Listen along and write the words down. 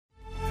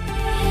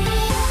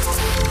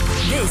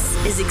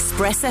is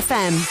Express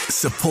FM.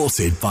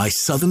 Supported by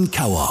Southern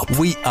Co-op.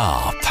 We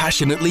are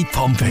passionately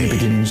Pompey.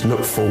 Beginnings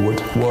look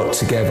forward, work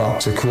together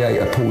to create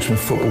a Portsmouth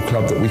football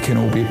club that we can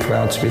all be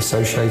proud to be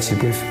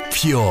associated with.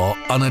 Pure,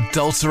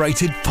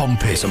 unadulterated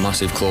Pompey. It's a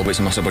massive club, it's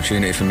a massive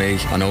opportunity for me.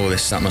 I know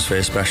this atmosphere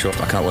is special.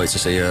 I can't wait to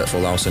see a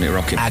full house and it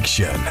rocking.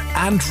 Action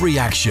and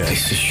reaction.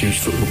 It's a huge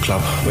football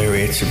club. We're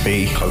here to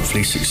be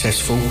hopefully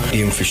successful.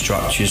 The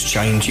infrastructure's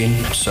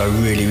changing, so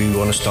really we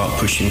want to start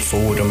pushing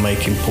forward and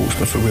making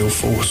Portsmouth a real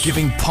force.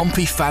 Giving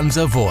Pompey fans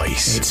a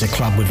voice. It's a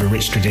club with a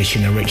rich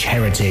tradition, a rich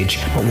heritage,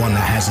 but one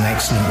that has an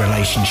excellent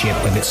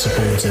relationship with its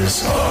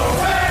supporters.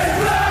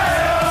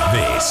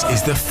 This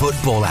is the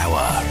Football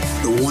Hour.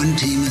 The one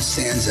team that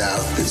stands out,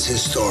 that's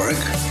historic,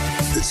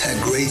 that's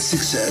had great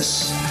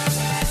success,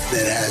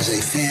 that has a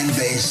fan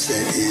base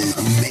that is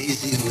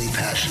amazingly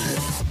passionate,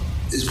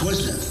 is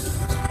Portsmouth.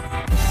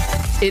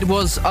 It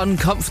was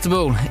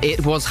uncomfortable,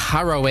 it was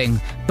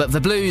harrowing, but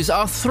the Blues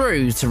are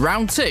through to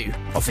round 2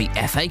 of the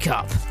FA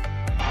Cup.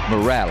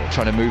 Morel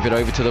trying to move it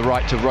over to the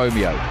right to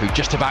Romeo, who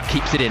just about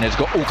keeps it in, has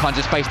got all kinds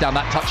of space down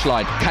that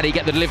touchline. Can he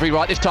get the delivery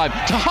right this time?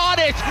 To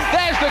Harness!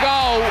 There's the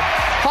goal!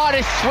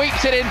 Harness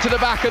sweeps it into the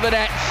back of the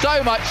net.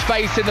 So much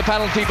space in the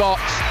penalty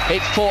box.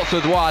 It's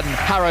Portsmouth 1,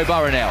 Harrow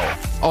Borough 0.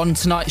 On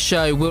tonight's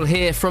show, we'll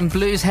hear from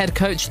Blues head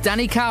coach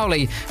Danny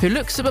Cowley, who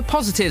looks at the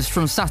positives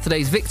from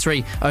Saturday's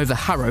victory over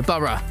Harrow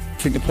Borough. I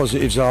think the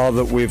positives are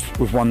that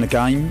we've won the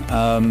game,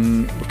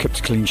 we've kept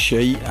a clean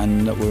sheet,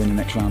 and that we're in the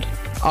next round.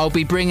 I'll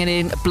be bringing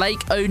in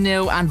Blake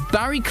O'Neill and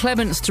Barry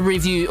Clements to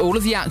review all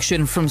of the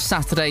action from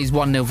Saturday's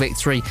 1-0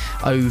 victory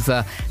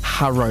over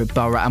Harrow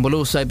Borough. And we'll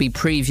also be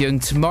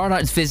previewing tomorrow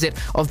night's visit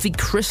of the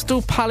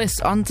Crystal Palace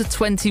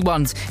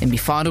Under-21s in the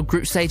final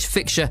group stage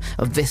fixture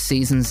of this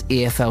season's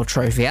EFL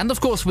Trophy. And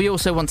of course, we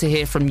also want to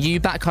hear from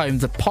you back home,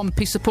 the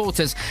Pompey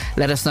supporters.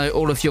 Let us know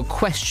all of your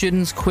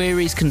questions,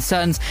 queries,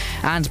 concerns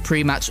and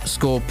pre-match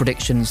score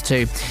predictions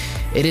too.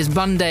 It is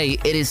Monday,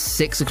 it is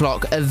 6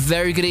 o'clock. A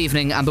very good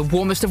evening and the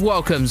warmest of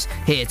welcomes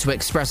here to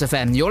Express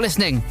FM. You're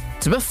listening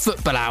to the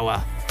Football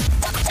Hour.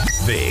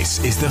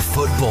 This is the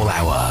Football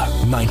Hour,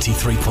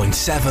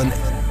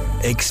 93.7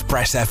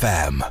 Express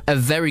FM. A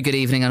very good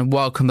evening and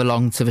welcome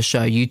along to the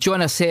show. You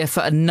join us here for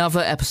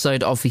another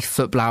episode of the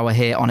Football Hour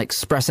here on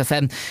Express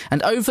FM.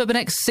 And over the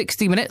next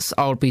 60 minutes,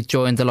 I'll be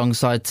joined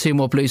alongside 2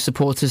 more Blues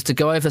supporters to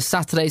go over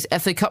Saturday's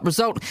FA Cup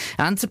result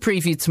and to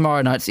preview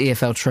tomorrow night's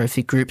EFL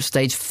Trophy group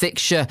stage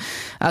fixture.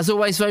 As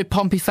always, though,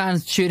 Pompey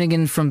fans tuning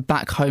in from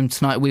back home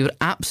tonight, we would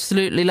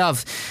absolutely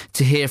love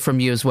to hear from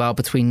you as well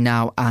between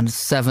now and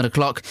 7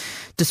 o'clock.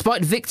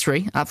 Despite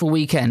victory at the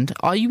weekend,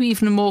 are you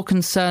even more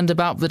concerned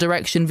about the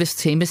direction this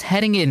team is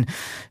heading in?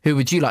 Who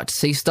would you like to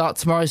see start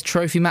tomorrow's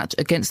trophy match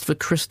against the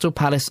Crystal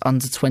Palace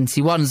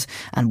Under-21s?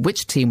 And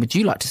which team would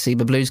you like to see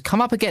the Blues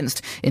come up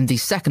against in the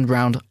second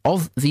round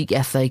of the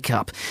FA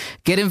Cup?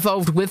 Get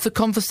involved with the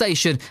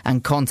conversation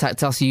and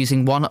contact us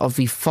using one of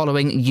the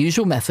following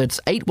usual methods.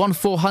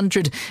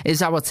 81400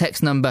 is our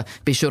text number.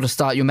 Be sure to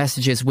start your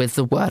messages with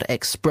the word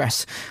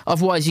Express.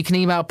 Otherwise, you can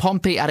email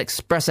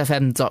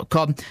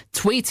pompey@expressfm.com,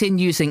 tweet in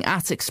using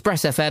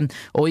 @ExpressFM,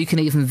 or you can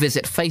even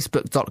visit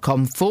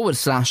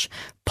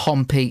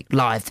facebook.com/Pompey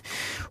Live.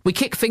 We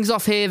kick things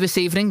off here this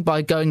evening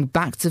by going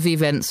back to the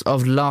events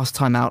of last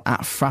time out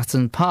at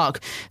Fratton Park,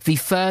 the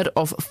third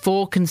of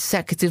 4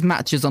 consecutive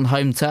matches on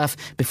home turf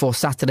before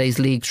Saturday's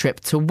league trip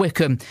to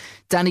Wickham.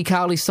 Danny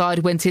Cowley's side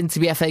went into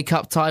the FA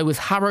Cup tie with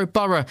Harrow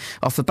Borough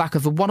off the back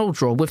of a 1-1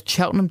 draw with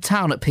Cheltenham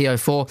Town at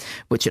PO4,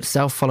 which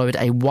itself followed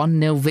a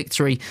 1-0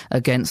 victory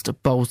against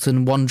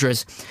Bolton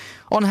Wanderers.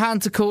 On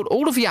hand to call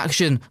all of the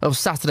action of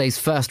Saturday's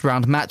first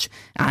round match,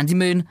 Andy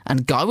Moon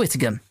and Guy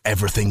Whittingham.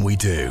 Everything we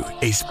do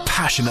is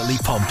passionately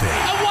Pompey.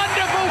 A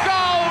wonderful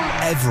goal!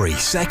 Every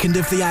second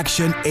of the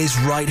action is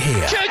right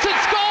here. Shoots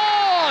and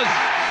scores!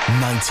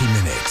 90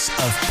 minutes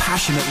of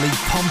passionately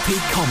Pompey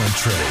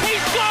commentary. He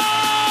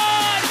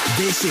scored!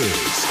 This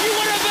is... You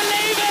wouldn't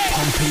believe it!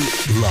 Pompey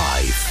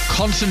Live.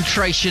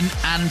 Concentration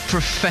and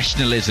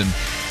professionalism.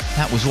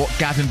 That was what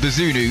Gavin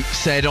Bazunu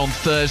said on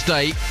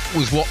Thursday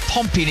was what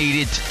Pompey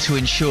needed to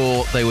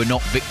ensure they were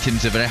not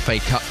victims of an FA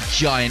Cup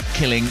giant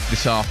killing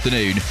this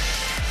afternoon.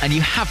 And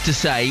you have to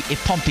say,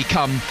 if Pompey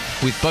come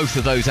with both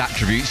of those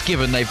attributes,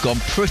 given they've gone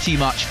pretty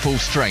much full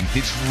strength,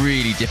 it's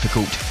really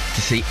difficult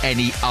to see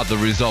any other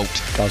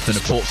result than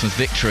a Portsmouth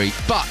victory.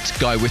 But,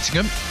 Guy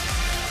Whittingham,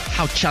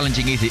 how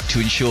challenging is it to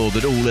ensure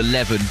that all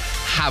 11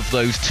 have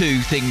those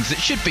 2 things that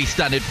should be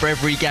standard for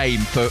every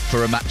game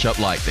for a matchup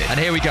like this? And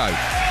here we go.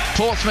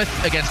 Portsmouth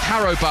against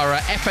Harrow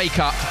Borough, FA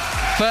Cup,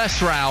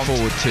 first round.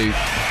 Forward to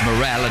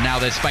Morel, and now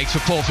there's space for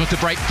Portsmouth to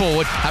break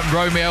forward. And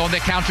Romeo on the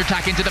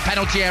counter-attack into the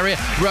penalty area.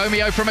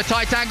 Romeo from a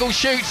tight angle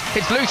shoots.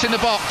 It's loose in the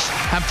box,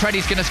 and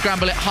Preddy's going to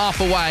scramble it half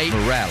away.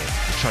 Morel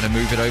is trying to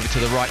move it over to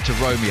the right to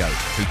Romeo,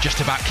 who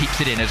just about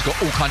keeps it in. Has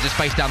got all kinds of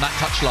space down that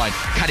touchline.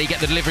 Can he get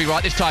the delivery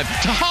right this time?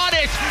 To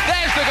Harness!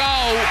 There's the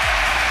goal!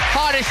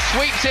 Harness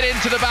sweeps it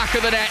into the back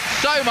of the net.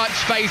 So much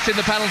space in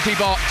the penalty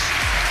box.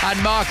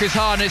 And Marcus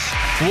Harness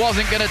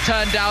wasn't going to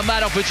turn down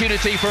that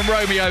opportunity from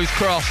Romeo's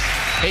cross.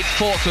 It's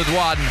Portsmouth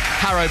 1,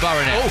 Harrow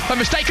Borough 0. Oh, a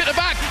mistake at the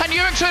back, and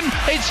Newington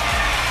is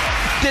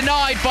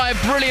denied by a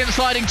brilliant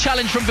sliding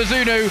challenge from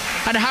Bazunu,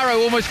 and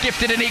Harrow almost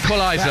gifted an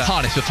equaliser.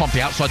 Harness with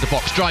Pompey outside the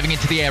box, driving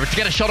into the area to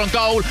get a shot on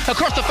goal,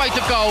 across the face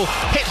of goal,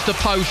 hits the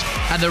post,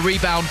 and the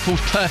rebound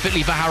falls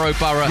perfectly for Harrow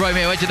Borough.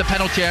 Romeo edge of the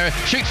penalty area,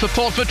 shoots for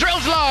Portsmouth,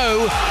 drills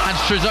low, and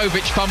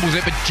Strazovic fumbles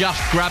it but just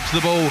grabs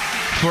the ball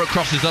before it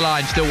crosses the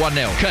line. Still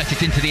 1-0.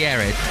 Curtis into the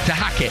area to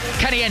Hackett.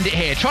 Can he end it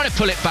here? Trying to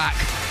pull it back.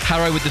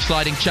 Harrow with the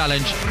sliding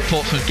challenge.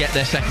 Portsmouth get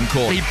their second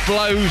quarter. He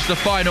blows the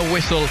final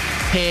whistle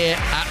here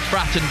at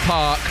Fratton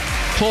Park.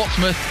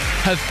 Portsmouth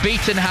have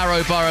beaten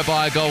Harrow Borough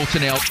by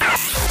 1-0.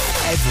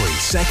 Every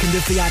second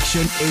of the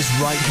action is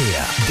right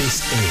here.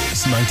 This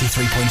is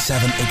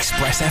 93.7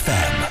 Express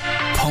FM.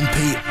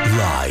 Pompey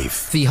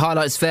Live. The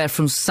highlights there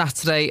from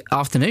Saturday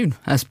afternoon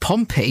as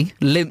Pompey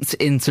limped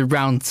into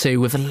round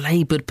 2 with a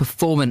laboured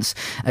performance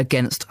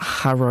against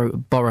Harrow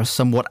Borough,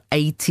 somewhat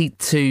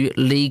 82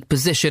 league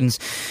positions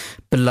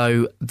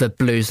below the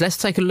Blues. Let's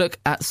take a look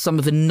at some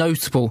of the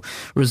notable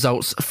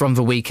results from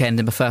the weekend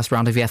in the first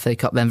round of the FA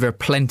Cup. Then there are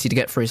plenty to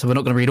get through, so we're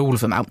not going to read all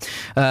of them out.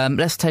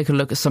 Let's take a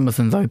look at some of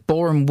them though.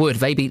 Boreham Wood,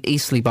 they beat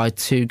Eastleigh by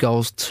 2-0.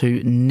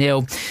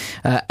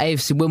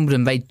 AFC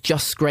Wimbledon, they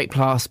just scraped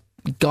past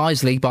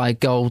Guiseley by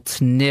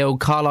 1-0.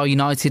 Carlisle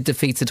United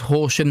defeated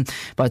Horsham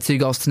by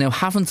 2-0.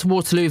 Havant and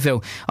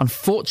Waterlooville,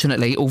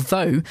 unfortunately,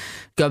 although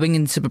going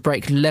into the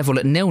break level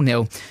at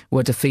 0-0,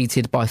 were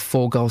defeated by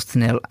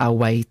 4-0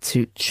 away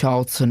to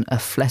Charlton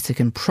Athletic.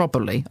 And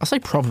probably,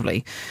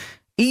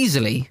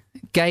 easily,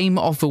 game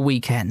of the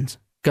weekend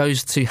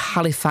goes to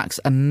Halifax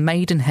and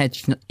Maidenhead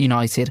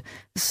United,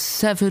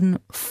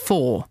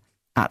 7-4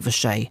 at the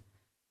Shea.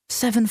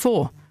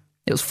 7-4.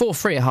 It was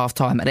 4-3 at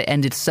half-time and it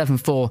ended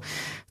 7-4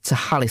 to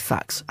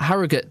Halifax.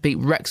 Harrogate beat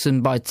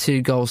Wrexham by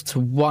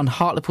 2-1.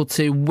 Hartlepool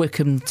 2,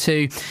 Wickham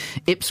 2.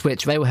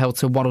 Ipswich, they were held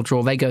to a 1-1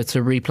 draw. They go to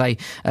replay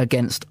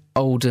against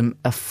Oldham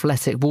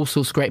Athletic.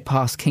 Walsall scraped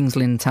past Kings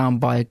Lynn Town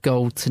by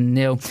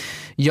 1-0.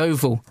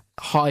 Yeovil,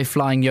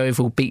 high-flying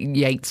Yeovil, beat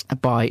Yates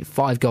by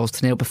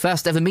 5-0. The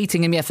first ever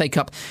meeting in the FA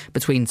Cup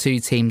between two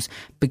teams,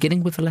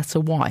 beginning with the letter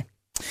Y.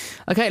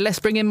 OK, let's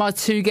bring in my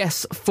two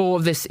guests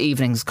for this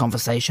evening's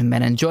conversation,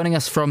 men. And joining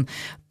us from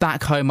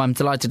back home, I'm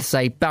delighted to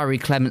say Barry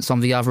Clements on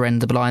the other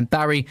end of the line.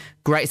 Barry,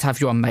 great to have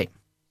you on, mate.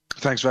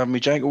 Thanks for having me,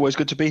 Jake. Always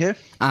good to be here.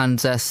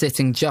 And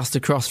sitting just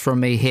across from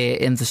me here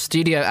in the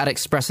studio at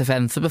Express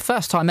FM for the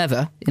first time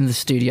ever in the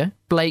studio,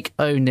 Blake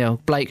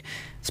O'Neill. Blake,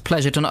 it's a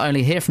pleasure to not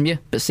only hear from you,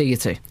 but see you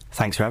too.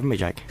 Thanks for having me,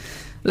 Jake.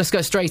 Let's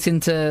go straight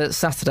into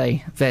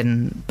Saturday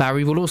then.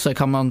 Barry will also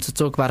come on to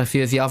talk about a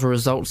few of the other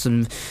results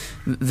and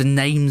the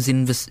names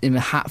in the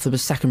hat for the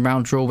second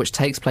round draw, which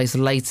takes place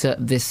later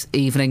this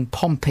evening.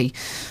 Pompey,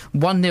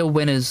 1-0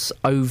 winners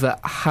over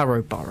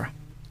Harrow Borough.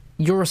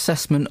 Your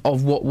assessment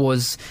of what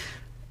was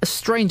a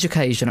strange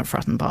occasion at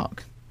Fratton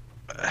Park?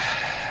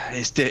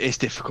 It's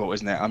difficult,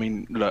 isn't it? I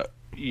mean, look,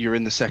 you're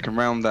in the second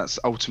round. That's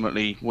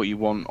ultimately what you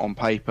want on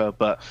paper,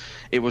 but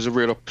it was a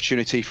real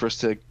opportunity for us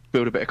to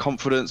build a bit of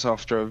confidence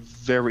after a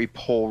very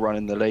poor run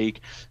in the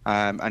league,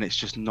 and it's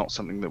just not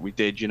something that we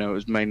did. You know,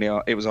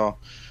 it was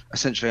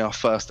essentially our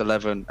first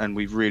 11, and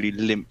we really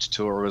limped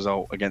to a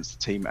result against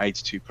the team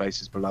 82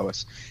 places below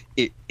us.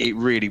 It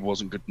really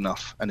wasn't good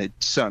enough, and it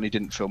certainly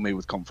didn't fill me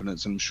with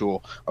confidence. I'm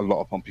sure a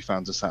lot of Pompey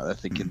fans are sat there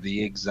thinking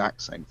the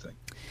exact same thing.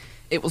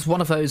 It was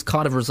one of those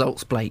kind of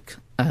results, Blake.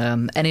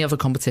 Any other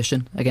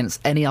competition against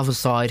any other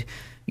side,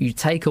 you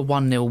take a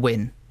 1-0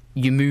 win,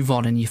 you move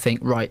on and you think,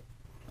 right,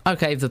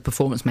 OK, the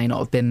performance may not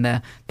have been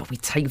there, but we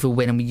take the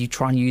win and you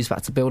try and use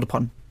that to build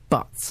upon.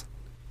 But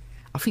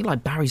I think,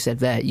 like Barry said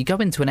there, you go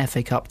into an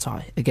FA Cup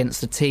tie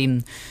against a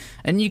team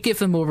and you give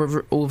them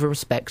all the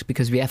respect,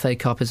 because the FA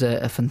Cup is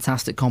a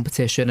fantastic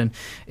competition and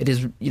it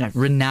is,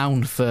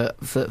 renowned for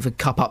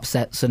cup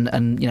upsets and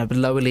the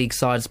lower league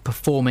sides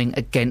performing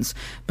against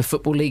the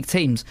Football League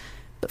teams.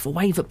 But the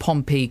way that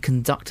Pompey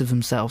conducted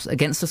themselves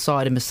against a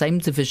side in the same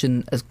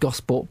division as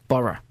Gosport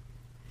Borough,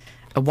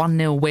 a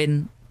 1-0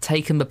 win,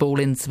 taking the ball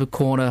into the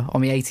corner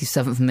on the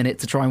 87th minute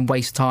to try and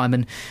waste time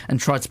and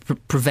try to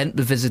prevent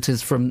the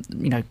visitors from,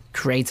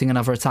 creating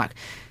another attack.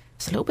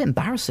 It's a little bit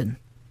embarrassing.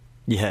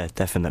 Yeah,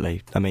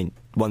 definitely. I mean,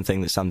 one thing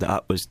that summed it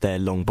up was their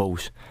long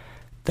balls.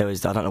 There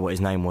was, I don't know what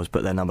his name was,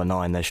 but their number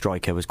 9, their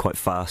striker, was quite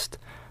fast,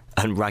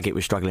 and Raggett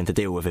was struggling to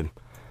deal with him.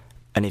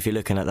 And if you're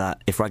looking at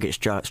that, if Raggett's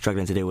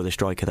struggling to deal with a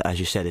striker that, as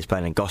you said, is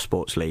playing in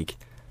Gosport's league,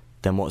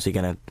 then what's he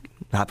going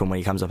to happen when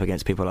he comes up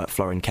against people like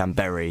Florin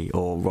Canberry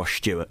or Ross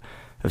Stewart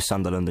of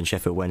Sunderland and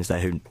Sheffield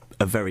Wednesday, who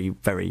are very,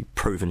 very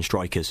proven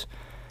strikers?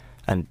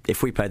 And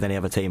if we played any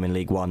other team in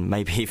League One,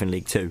 maybe even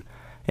League Two,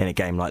 in a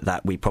game like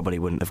that, we probably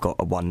wouldn't have got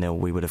a 1-0,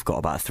 we would have got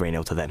about a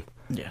 3-0 to them.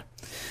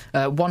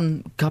 Yeah.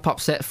 One cup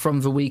upset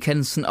from the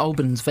weekend. St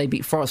Albans, they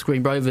beat Forest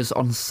Green Rovers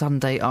on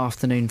Sunday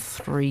afternoon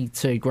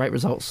 3-2. Great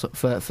results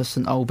for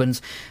St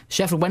Albans.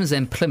 Sheffield Wednesday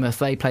and Plymouth,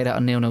 they played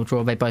out a 0-0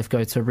 draw. They both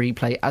go to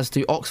replay, as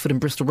do Oxford and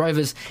Bristol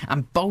Rovers,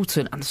 and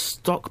Bolton and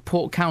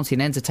Stockport County,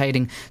 an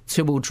entertaining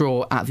 2-2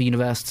 draw at the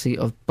University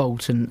of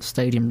Bolton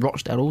Stadium.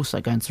 Rochdale also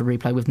going to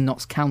replay with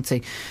Notts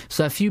County.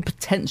 So a few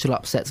potential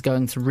upsets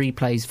going to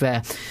replays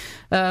there.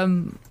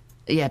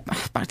 Yeah,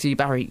 back to you,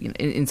 Barry.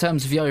 In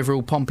terms of the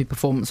overall Pompey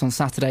performance on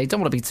Saturday,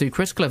 don't want to be too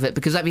critical of it,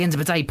 because at the end of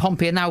the day,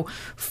 Pompey are now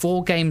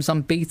 4 games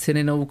unbeaten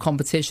in all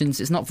competitions.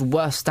 It's not the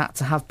worst stat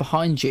to have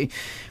behind you.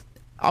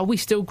 Are we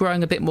still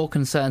growing a bit more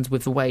concerned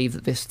with the way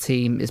that this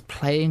team is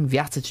playing, the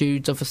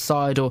attitudes of the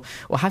side, or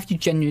have you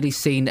genuinely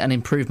seen an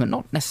improvement,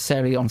 not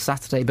necessarily on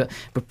Saturday, but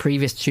the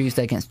previous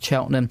Tuesday against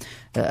Cheltenham,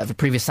 the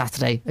previous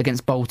Saturday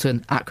against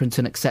Bolton,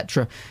 Accrington,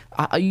 etc.?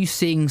 Are you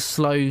seeing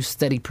slow,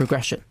 steady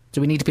progression?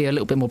 Do we need to be a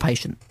little bit more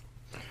patient?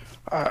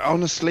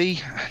 Honestly,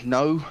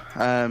 no.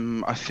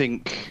 I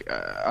think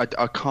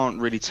I can't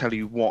really tell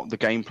you what the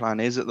game plan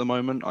is at the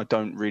moment. I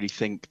don't really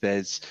think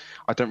there's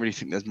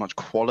much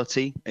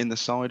quality in the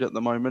side at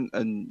the moment.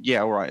 And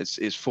yeah, all right,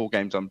 it's 4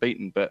 games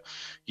unbeaten, but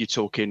you're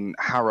talking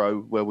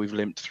Harrow, where we've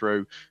limped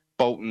through.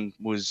 Bolton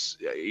was,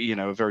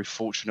 a very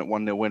fortunate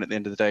 1-0 win at the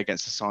end of the day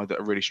against a side that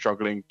are really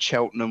struggling.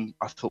 Cheltenham,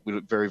 I thought we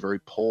looked very, very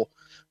poor.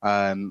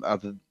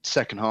 The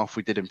second half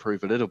we did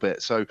improve a little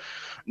bit. So,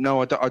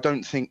 no, I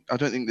don't think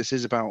this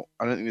is about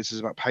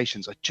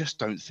patience. I just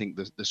don't think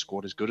the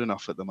squad is good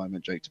enough at the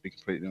moment, Jake, to be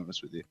completely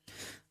honest with you.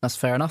 That's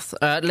fair enough.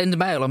 Linda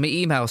Mail on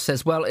the email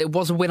says, well, it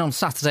was a win on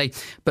Saturday,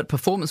 but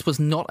performance was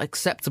not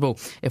acceptable.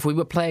 If we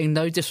were playing,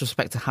 no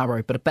disrespect to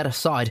Harrow, but a better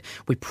side,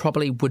 we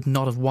probably would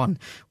not have won.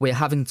 We're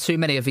having too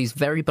many of these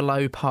very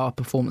below par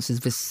performances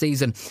this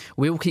season.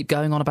 We will keep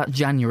going on about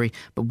January,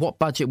 but what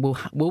budget will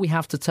we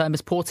have to turn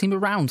this poor team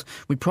around?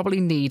 We probably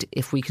need,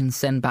 if we can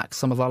send back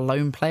some of our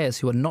loan players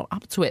who are not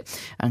up to it,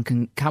 and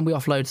can we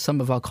offload some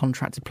of our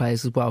contracted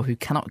players as well who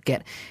cannot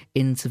get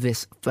into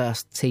this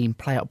first team.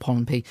 Play out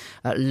Pompey.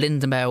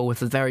 Linda Mail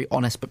with a very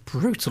honest but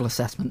brutal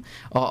assessment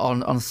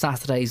on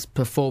Saturday's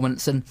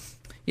performance. And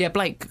yeah,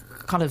 Blake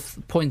kind of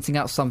pointing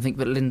out something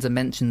that Linda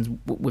mentioned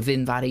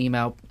within that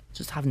email,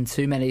 just having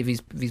too many of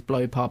these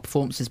below-par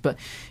performances. But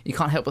you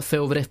can't help but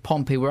feel that if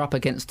Pompey were up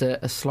against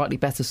a slightly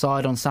better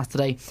side on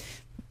Saturday,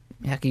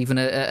 heck, even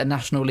a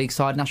National League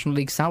side, National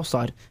League South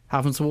side,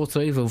 having to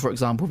Waterlooville, for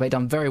example, they've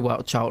done very well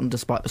at Charlton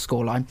despite the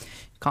scoreline.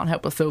 Can't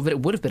help but feel that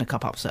it would have been a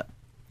cup upset.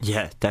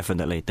 Yeah,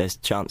 definitely. There's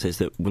chances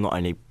that not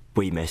only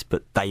we missed,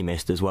 but they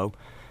missed as well.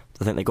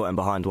 I think they got in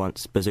behind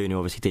once. Bazunu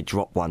obviously did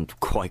drop one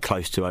quite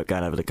close to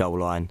going over the goal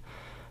line.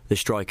 The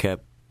striker,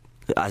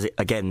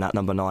 again, that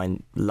number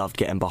 9, loved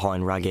getting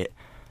behind Raggett.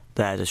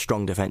 They had a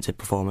strong defensive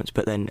performance.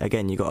 But then,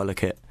 again, you've got to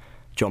look at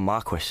John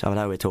Marquis. I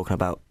know we're talking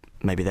about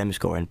maybe them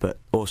scoring, but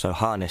also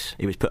Harness.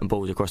 He was putting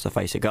balls across the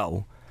face of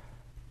goal,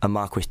 and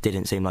Marquis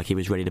didn't seem like he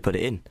was ready to put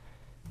it in.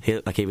 He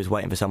looked like he was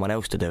waiting for someone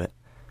else to do it,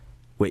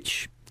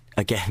 which,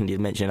 again, you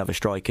mentioned other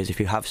strikers.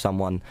 If you have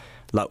someone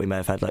like we may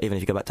have had, like even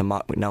if you go back to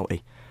Mark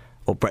McNulty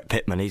or Brett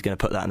Pittman, he's going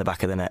to put that in the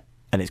back of the net,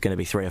 and it's going to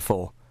be 3 or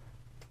 4.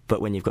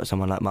 But when you've got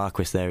someone like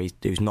Marquis there,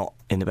 who's not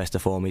in the best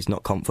of form, he's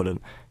not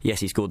confident.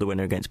 Yes, he scored the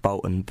winner against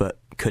Bolton, but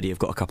could he have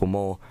got a couple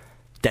more?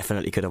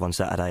 Definitely could have on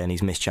Saturday, and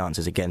he's missed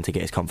chances again to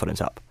get his confidence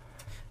up.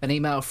 An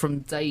email from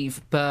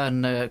Dave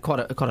Byrne, quite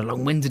a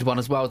long-winded one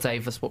as well,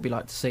 Dave. That's what we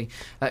like to see.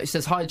 It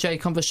says, hi,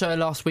 Jake. On the show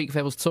last week,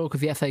 there was talk of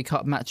the FA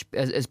Cup match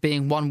as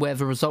being one where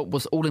the result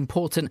was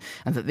all-important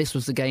and that this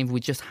was the game we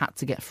just had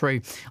to get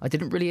through. I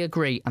didn't really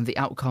agree, and the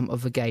outcome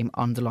of the game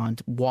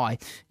underlined why.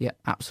 Yeah,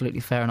 absolutely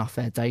fair enough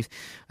there, Dave.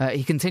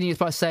 He continues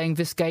by saying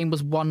this game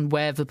was one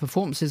where the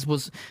performances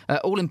was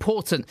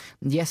all-important.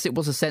 Yes, it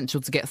was essential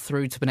to get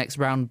through to the next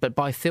round, but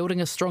by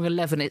fielding a strong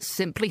 11, it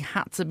simply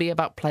had to be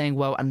about playing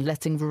well and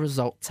letting the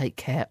result take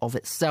care of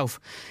itself.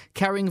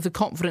 Carrying the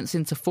confidence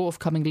into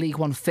forthcoming League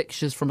One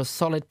fixtures from a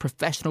solid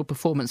professional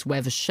performance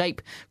where the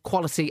shape,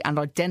 quality and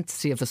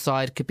identity of the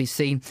side could be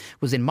seen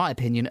was, in my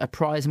opinion, a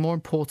prize more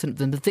important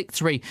than the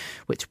victory,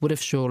 which would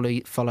have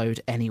surely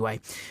followed anyway.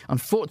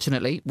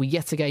 Unfortunately, we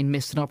yet again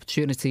missed an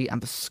opportunity, and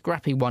the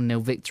scrappy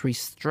 1-0 victory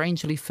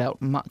strangely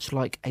felt much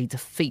like a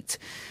defeat.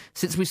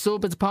 Since we saw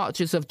the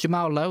departures of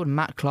Jamal Lowe and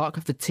Matt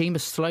Clark, the team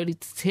has slowly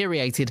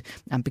deteriorated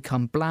and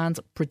become bland,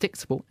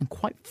 predictable and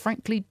quite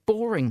frankly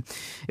boring.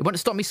 It won't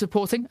stop me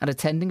supporting and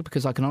attending,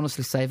 because I can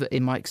honestly say that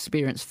in my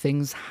experience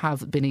things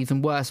have been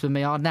even worse than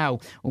they are now,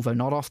 although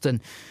not often.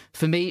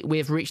 For me, we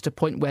have reached a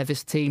point where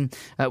this team,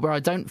 where I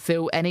don't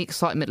feel any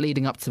excitement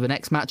leading up to the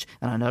next match,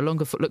 and I no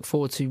longer look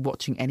forward to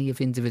watching any of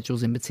the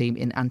individuals in the team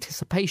in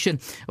anticipation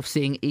of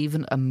seeing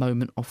even a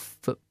moment of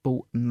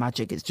football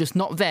magic. It's just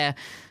not there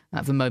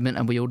at the moment,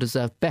 and we all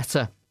deserve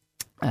better.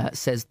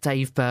 Says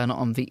Dave Byrne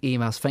on the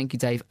emails. Thank you,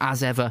 Dave,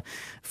 as ever,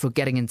 for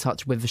getting in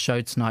touch with the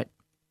show tonight.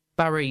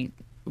 Barry,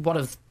 one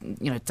of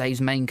Dave's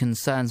main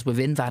concerns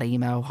within that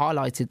email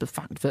highlighted the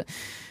fact that,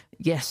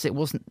 yes, it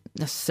wasn't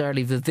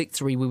necessarily the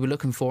victory we were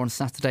looking for on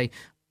Saturday,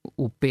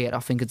 albeit I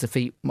think a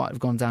defeat might have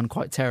gone down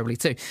quite terribly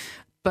too.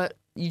 But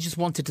you just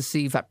wanted to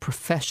see that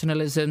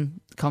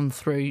professionalism come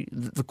through,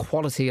 the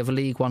quality of a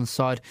League One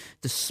side,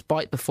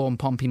 despite the form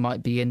Pompey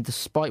might be in,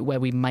 despite where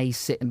we may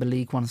sit in the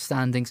League One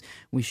standings.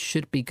 We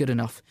should be good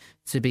enough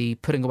to be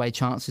putting away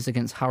chances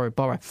against Harrow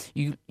Borough.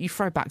 You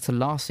throw back to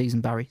last season,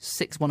 Barry,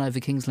 6-1 over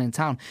Kings Lynn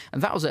Town,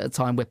 and that was at a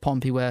time where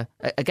Pompey were,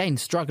 again,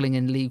 struggling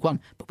in League One,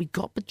 but we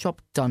got the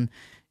job done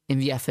in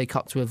the FA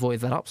Cup to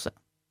avoid that upset.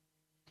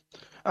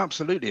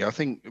 Absolutely. I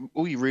think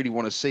all you really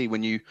want to see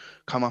when you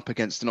come up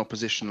against an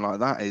opposition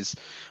like that is,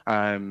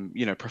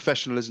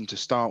 professionalism to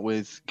start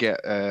with, get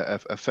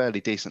a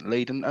fairly decent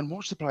lead and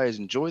watch the players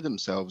enjoy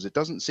themselves. It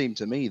doesn't seem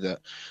to me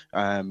that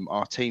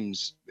our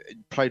teams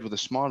played with a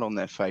smile on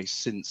their face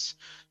since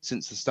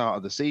the start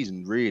of the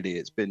season. Really,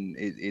 it's been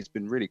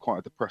really quite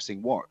a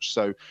depressing watch.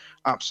 So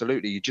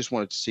absolutely, you just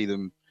wanted to see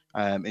them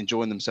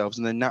enjoying themselves,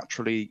 and then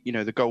naturally,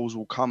 the goals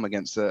will come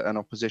against an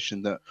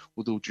opposition that,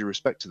 with all due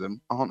respect to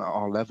them, aren't at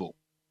our level.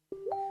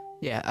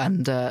 Yeah,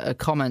 and a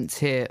comment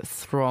here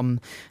from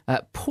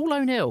Paul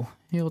O'Neill,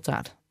 your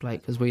dad,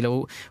 Blake, as we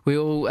all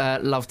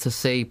love to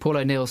see. Paul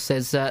O'Neill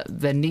says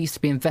there needs to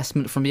be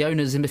investment from the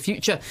owners in the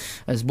future,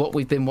 as what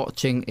we've been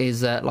watching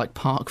is like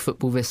park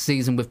football this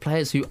season with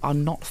players who are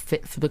not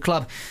fit for the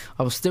club.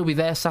 I will still be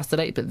there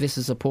Saturday, but this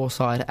is a poor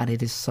side, and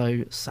it is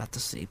so sad to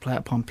see. Play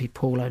at Pompey,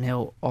 Paul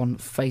O'Neill on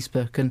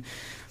Facebook. And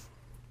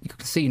you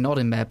can see you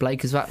nodding there,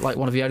 Blake. Is that like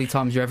one of the only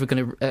times you're ever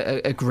going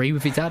to agree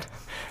with your dad?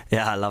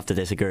 Yeah, I love to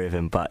disagree with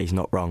him, but he's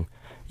not wrong.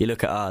 You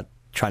look at our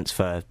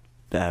transfer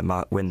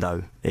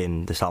window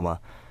in the summer.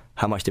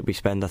 How much did we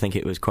spend? I think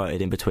it was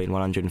quoted in between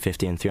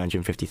 150 and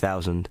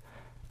 350,000,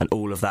 and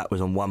all of that was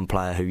on one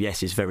player who,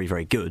 yes, is very,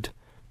 very good.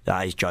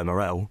 That is Joe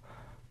Morrell.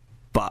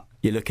 But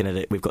you're looking at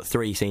it, we've got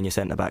 3 senior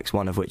centre-backs,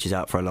 one of which is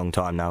out for a long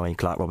time now in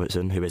Clark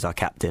Robertson, who is our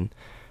captain.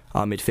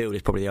 Our midfield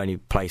is probably the only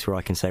place where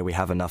I can say we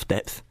have enough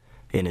depth.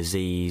 In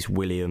Aziz,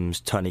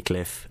 Williams,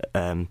 Tunnicliffe,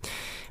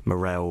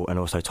 Morrell and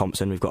also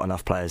Thompson. We've got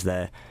enough players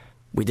there.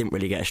 We didn't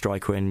really get a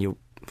striker in. You're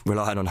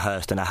relying on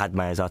Hurst and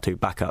Ahadme as our 2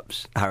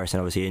 backups. Harrison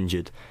obviously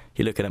injured.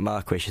 You're looking at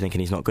Marquis, you're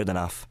thinking he's not good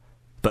enough.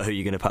 But who are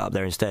you going to put up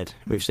there instead?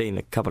 We've seen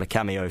a couple of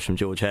cameos from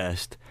George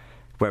Hurst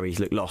where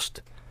he's looked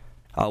lost.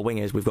 Our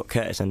wingers, we've got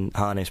Curtis and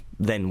Harness.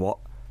 Then what?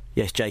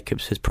 Yes,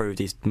 Jacobs has proved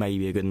he's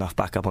maybe a good enough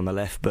backup on the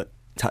left, but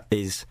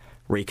is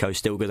Rico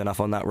still good enough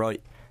on that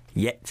right?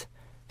 Yet.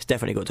 It's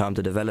definitely got time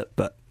to develop,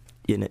 but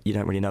you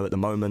don't really know at the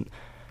moment.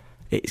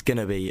 It's going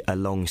to be a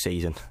long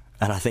season,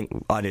 and I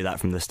think I knew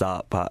that from the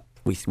start, but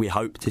we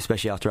hoped,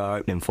 especially after our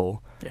opening 4,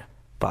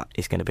 but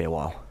it's going to be a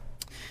while.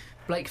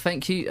 Blake,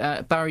 thank you.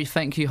 Barry,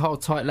 thank you.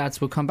 Hold tight,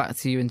 lads. We'll come back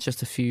to you in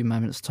just a few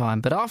moments'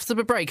 time. But after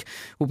the break,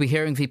 we'll be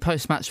hearing the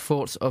post-match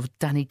thoughts of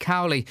Danny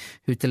Cowley,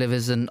 who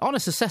delivers an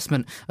honest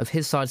assessment of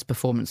his side's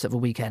performance at the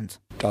weekend.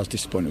 I was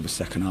disappointed with the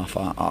second half.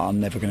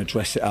 I'm never going to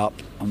dress it up.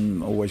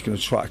 I'm always going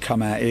to try to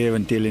come out here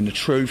and deal in the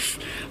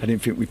truth. I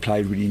didn't think we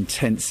played with the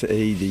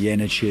intensity, the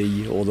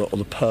energy or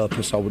the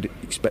purpose I would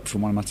expect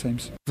from one of my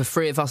teams. The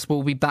 3 of us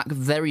will be back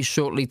very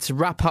shortly to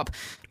wrap up,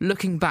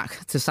 looking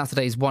back to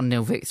Saturday's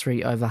 1-0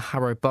 victory over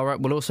Harrow Borough.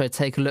 We'll also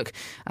take a look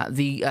at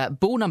the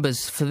ball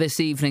numbers for this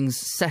evening's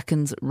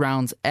second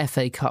round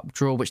FA Cup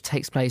draw, which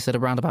takes place at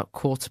around about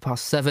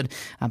 7:15,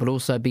 and we'll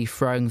also be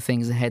throwing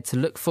things ahead to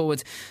look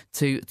forward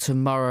to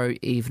tomorrow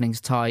evening's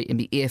tie in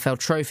the EFL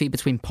Trophy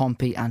between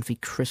Pompey and the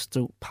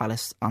Crystal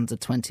Palace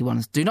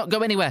Under-21s. Do not go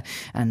anywhere,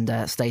 and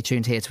stay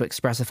tuned here to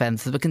Express FM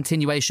for the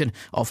continuation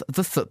of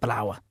the Football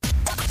Hour.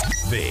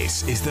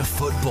 This is the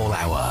Football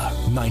Hour,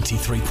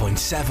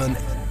 93.7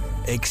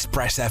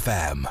 Express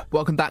FM.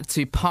 Welcome back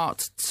to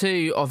part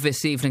 2 of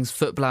this evening's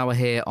Football Hour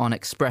here on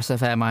Express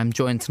FM. I'm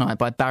joined tonight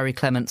by Barry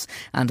Clements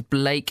and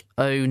Blake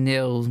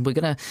O'Neill. We're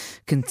going to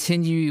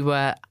continue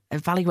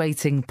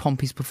evaluating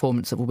Pompey's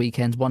performance at the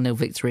weekend. 1-0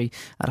 victory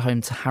at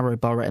home to Harrow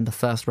Borough in the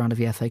first round of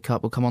the FA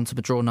Cup. We'll come on to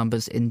the draw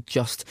numbers in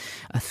just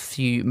a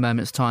few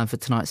moments' time for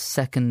tonight's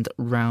second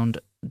round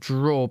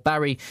draw.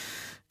 Barry,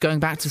 going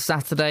back to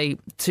Saturday,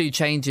 2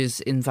 changes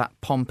in that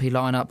Pompey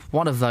lineup.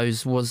 One of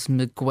those was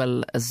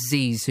Miguel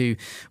Aziz, who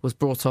was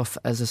brought off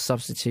as a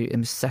substitute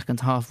in the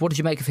second half. What did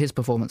you make of his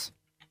performance?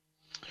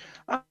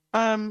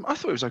 I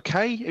thought it was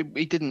okay.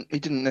 He didn't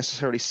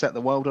necessarily set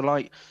the world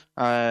alight.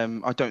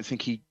 I don't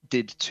think he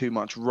did too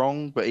much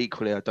wrong, but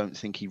equally, I don't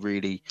think he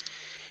really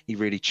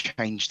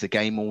changed the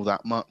game all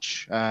that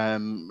much.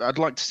 I'd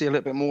like to see a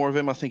little bit more of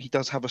him. I think he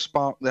does have a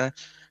spark there.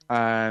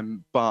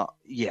 But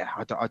yeah,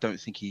 I don't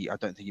think he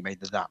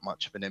made that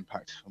much of an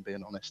impact, if I'm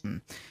being honest.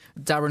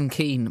 Darren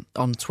Keane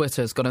on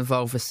Twitter has got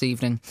involved this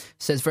evening.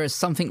 Says there is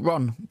something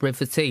wrong with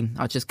the team.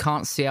 I just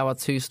can't see our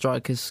 2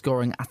 strikers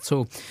scoring at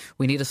all.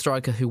 We need a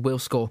striker who will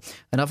score,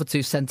 another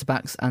 2 centre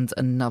backs and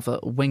another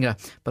winger.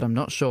 But I'm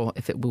not sure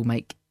if it will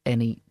make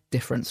any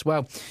difference.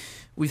 Well,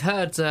 we've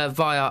heard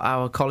via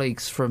our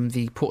colleagues from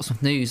the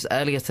Portsmouth News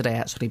earlier today,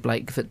 actually,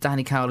 Blake, that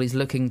Danny Cowley's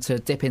looking to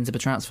dip into the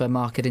transfer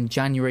market in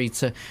January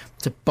to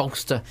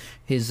bolster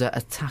his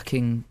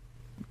attacking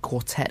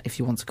quartet, if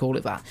you want to call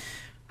it that.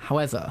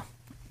 However,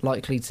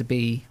 likely to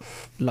be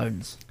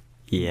loans.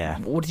 Yeah.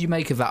 What did you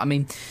make of that? I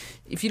mean,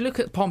 if you look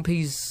at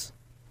Pompey's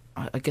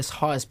I guess,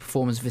 highest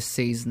performers this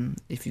season,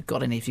 if you've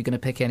got any, if you're going to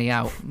pick any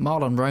out,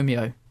 Marlon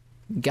Romeo,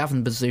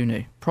 Gavin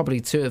Bazunu, probably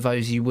two of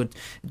those you would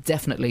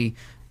definitely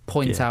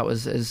point out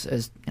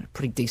as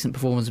pretty decent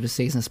performers this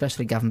season,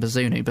 especially Gavin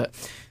Bazunu, but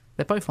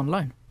they're both on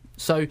loan.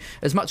 So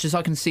as much as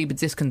I can see the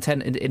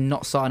discontent in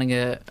not signing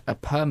a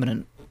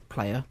permanent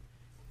player,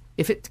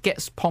 if it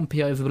gets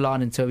Pompey over the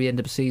line until the end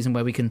of the season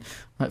where we can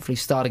hopefully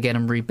start again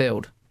and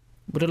rebuild,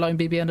 would a loan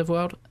be the end of the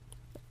world?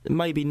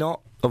 Maybe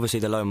not. Obviously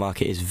the loan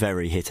market is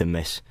very hit and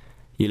miss.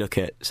 You look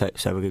at, so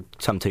we've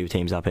got some two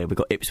teams up here, we've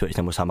got Ipswich,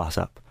 then we'll sum us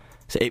up.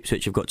 So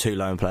Ipswich have got two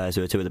loan players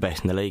who are two of the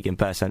best in the league, in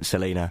Percent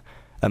Selina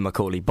and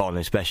Macaulay Bonne,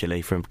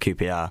 especially from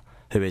QPR,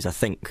 who is, I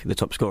think, the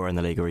top scorer in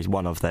the league, or he's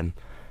one of them.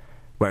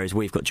 Whereas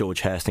we've got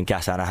George Hurst and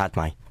Ghassan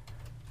Ahadme.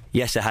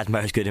 Yes,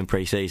 Ahadme is good in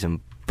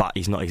pre-season, but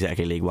he's not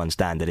exactly League One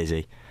standard, is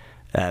he?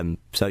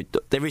 So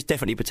there is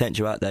definitely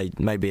potential out there.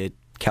 Maybe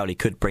Cowley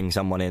could bring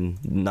someone in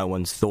no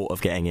one's thought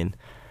of getting in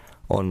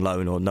on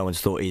loan, or no one's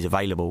thought he's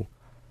available.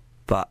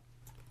 But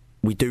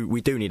we do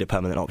need a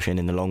permanent option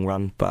in the long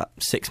run. But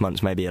 6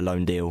 months, maybe a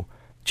loan deal,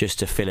 just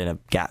to fill in a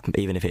gap,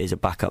 even if it is a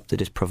backup, to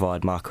just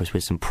provide Marcus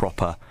with some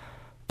proper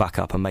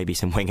backup and maybe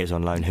some wingers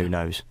on loan. Who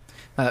knows?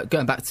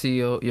 Going back to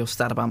your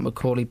stat about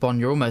Macaulay Bonne,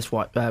 you're almost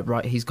right.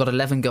 He's got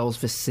 11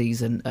 goals this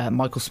season.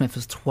 Michael Smith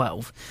has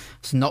 12.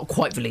 It's not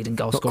quite the leading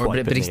goal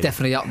scorer, but he's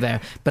definitely up there.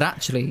 But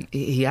actually,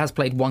 he has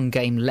played one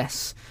game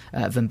less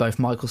than both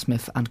Michael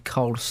Smith and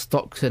Cole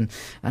Stockton,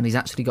 and he's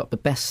actually got the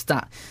best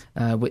stat,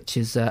 which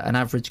is an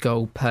average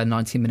goal per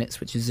 90 minutes,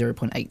 which is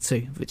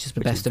 0.82, which is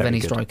the best of any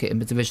striker in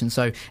the division.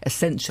 So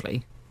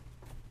essentially,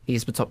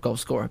 he's the top goal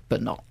scorer,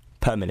 but not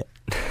per minute.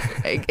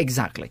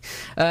 Exactly.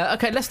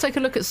 Okay, let's take a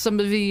look at some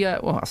of the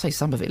I say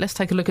some of it, let's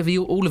take a look at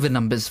all of the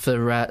numbers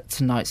for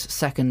tonight's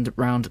second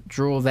round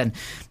draw then.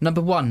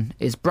 Number 1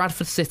 is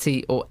Bradford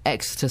City or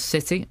Exeter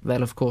City.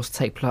 They'll of course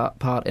take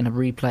part in a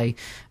replay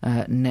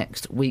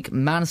next week.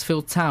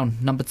 Mansfield Town,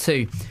 number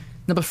 2.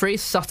 Number 3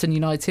 is Sutton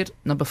United.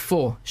 Number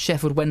 4,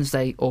 Sheffield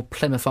Wednesday or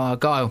Plymouth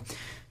Argyle.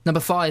 Number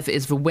 5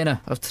 is the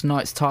winner of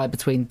tonight's tie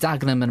between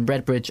Dagenham and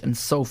Redbridge and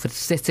Salford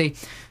City.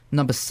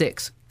 Number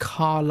 6,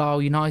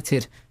 Carlisle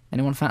United.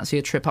 Anyone fancy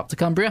a trip up to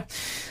Cumbria?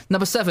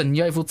 Number 7,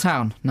 Yeovil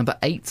Town. Number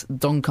 8,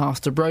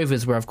 Doncaster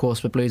Rovers, where of course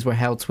the Blues were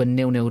held to a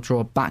 0-0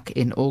 draw back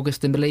in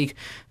August in the league.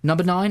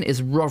 Number 9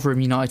 is Rotherham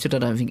United. I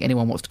don't think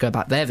anyone wants to go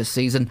back there this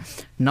season.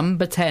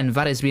 Number 10,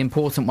 that is the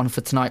important one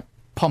for tonight,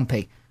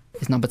 Pompey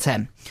is number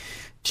 10.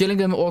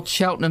 Gillingham or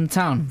Cheltenham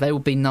Town, they will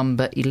be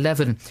number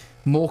 11.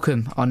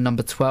 Morecambe on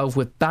number 12,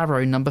 with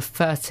Barrow number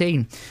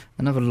 13.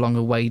 Another long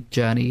away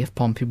journey if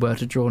Pompey were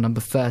to draw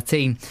number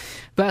 13.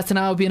 Burton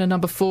Albion are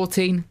number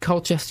 14.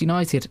 Colchester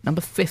United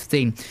number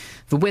 15.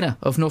 The winner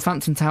of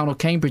Northampton Town or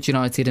Cambridge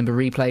United in the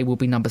replay will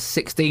be number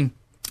 16.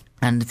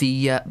 And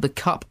the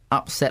cup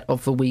upset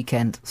of the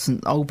weekend,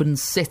 St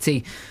Albans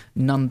City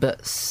number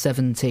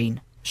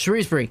 17.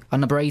 Shrewsbury are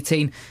number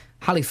 18.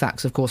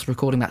 Halifax, of course,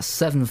 recording that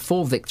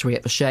 7-4 victory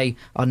at the Shea,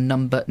 are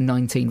number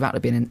 19. That would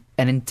have been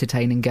an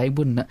entertaining game,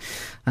 wouldn't it?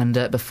 And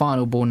the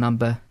final ball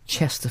number,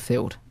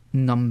 Chesterfield,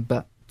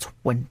 number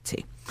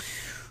 20.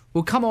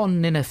 We'll come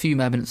on in a few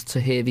moments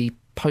to hear the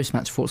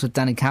post-match thoughts of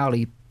Danny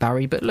Cowley,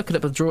 Barry, but looking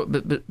at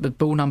the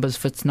ball numbers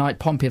for tonight,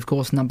 Pompey, of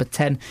course, number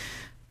 10.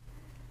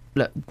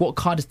 Look, what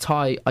kind of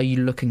tie are you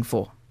looking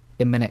for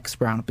in the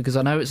next round? Because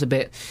I know it's a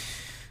bit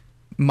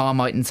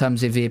Marmite in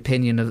terms of the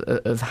opinion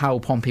of how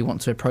Pompey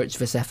want to approach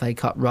this FA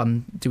Cup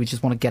run. Do we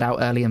just want to get out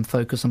early and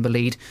focus on the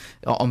league?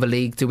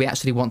 Do we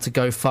actually want to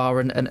go far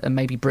and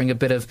maybe bring a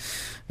bit of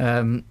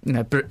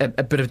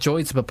a bit of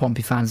joy to the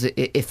Pompey fans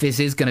if this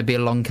is going to be a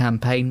long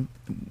campaign?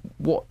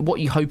 What are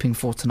you hoping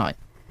for tonight?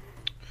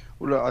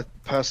 Well, look,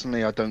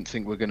 personally, I don't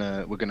think we're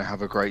gonna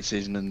have a great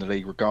season in the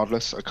league.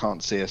 Regardless, I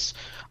can't see us,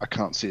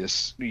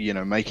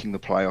 making the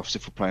playoffs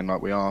if we're playing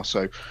like we are.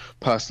 So,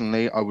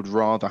 personally, I would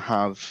rather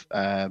have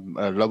a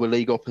lower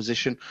league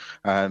opposition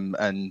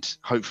and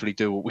hopefully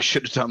do what we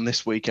should have done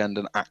this weekend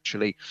and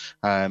actually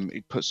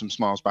put some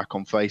smiles back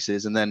on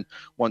faces. And then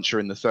once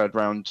you're in the third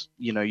round,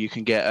 you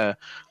can get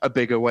a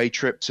big away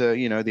trip to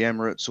the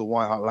Emirates or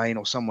White Hart Lane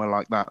or somewhere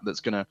like that. That's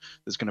gonna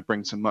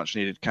bring some much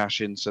needed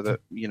cash in, so that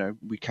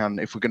we can,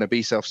 if we're gonna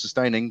be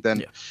self-sustaining,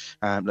 then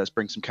let's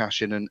bring some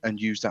cash in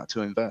and use that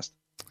to invest.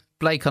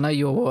 Blake, I know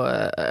you're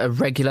a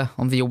regular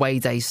on the away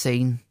day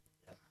scene.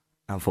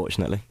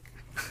 Unfortunately.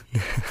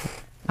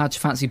 How'd you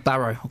fancy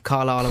Barrow or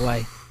Carlisle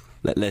away?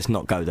 Let's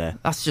not go there.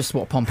 That's just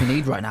what Pompey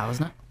need right now,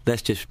 isn't it?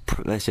 Let's just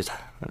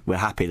we're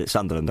happy that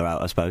Sunderland are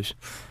out, I suppose,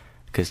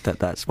 because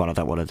that's one I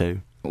don't want to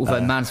do.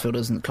 Although Mansfield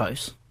isn't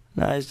close.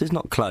 No, it's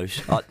not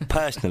close.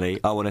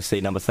 Personally, I want to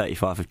see number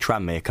 35 of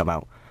Tranmere come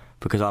out,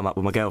 because I'm up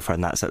with my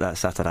girlfriend that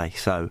Saturday,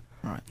 so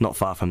not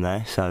far from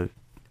there. So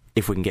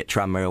if we can get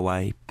Tranmere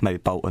away, maybe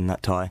Bolton,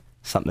 that tie,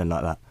 something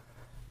like that.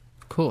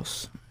 Of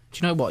course. Do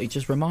you know what? You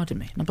just reminded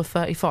me. Number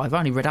 35. I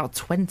only read out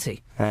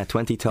 20.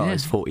 20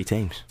 ties, 40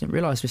 teams. Didn't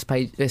realise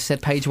this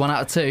said page 1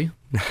 out of 2.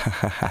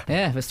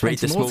 Yeah, there's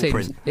 20 more teams.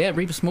 Print. Yeah,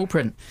 read the small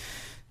print.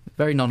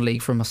 Very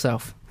non-league from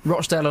myself.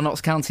 Rochdale or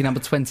Notts County, number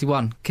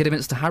 21.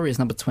 Kidderminster Harriers,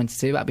 number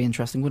 22. That'd be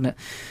interesting, wouldn't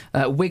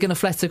it? Wigan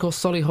Athletic or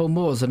Solihull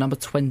Moors are number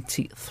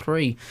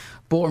 23.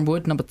 Boreham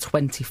Wood, number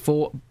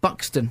 24.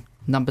 Buxton,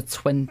 number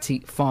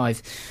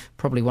 25.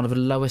 Probably one of the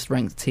lowest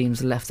ranked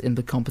teams left in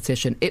the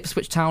competition.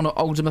 Ipswich Town or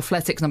Oldham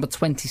Athletics, number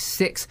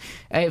 26.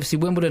 AFC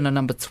Wimbledon are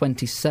number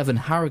 27.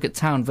 Harrogate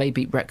Town, they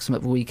beat Wrexham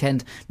at the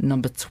weekend,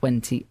 number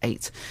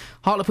 28.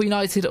 Hartlepool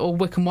United or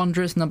Wycombe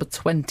Wanderers, number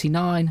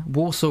 29.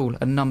 Walsall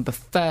are number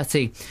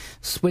 30.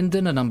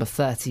 Swindon are number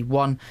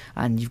 31.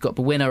 And you've got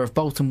the winner of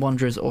Bolton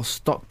Wanderers or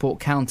Stockport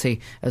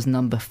County as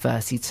number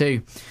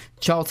 32.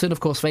 Charlton, of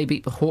course, they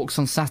beat the Hawks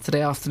on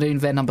Saturday afternoon.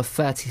 They're number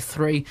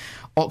 33.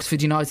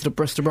 Oxford United or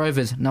Bristol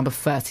Rovers, number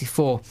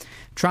 34.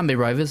 Tranmere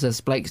Rovers,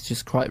 as Blake's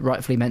just quite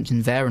rightfully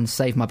mentioned there, and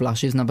save my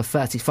blushes, number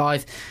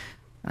 35.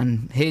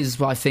 And here's,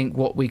 I think,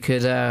 what we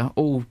could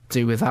all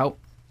do without.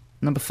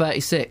 Number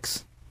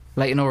 36,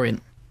 Leyton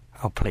Orient.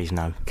 Oh, please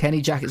no.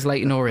 Kenny Jackett's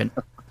Leyton Orient.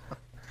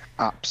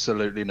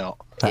 Absolutely not.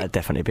 That'd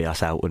definitely be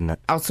us out, wouldn't it?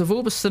 Out of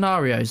all the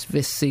scenarios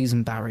this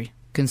season, Barry,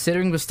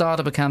 considering the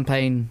start of a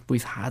campaign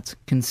we've had,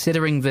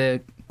 considering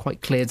the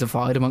quite clear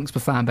divide amongst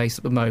the fan base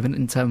at the moment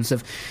in terms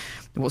of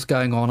what's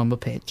going on the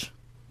pitch,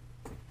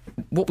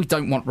 what we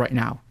don't want right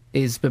now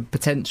is the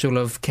potential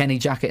of Kenny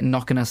Jackett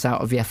knocking us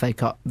out of the FA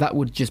Cup. That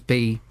would just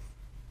be...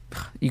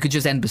 You could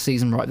just end the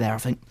season right there, I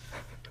think.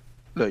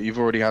 Look, you've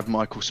already had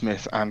Michael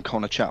Smith and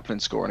Connor Chaplin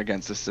scoring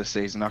against us this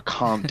season. I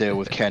can't deal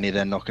with Kenny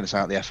then knocking us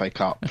out of the FA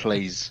Cup.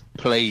 Please,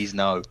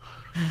 no.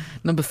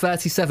 Number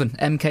 37,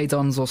 MK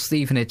Dons or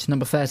Stevenage.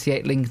 Number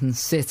 38, Lincoln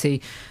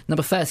City.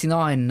 Number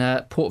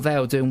 39, Port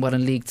Vale, doing well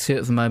in League 2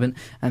 at the moment.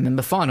 And then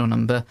the final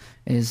number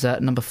is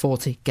number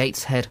 40,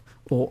 Gateshead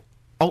or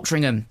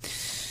Altrincham.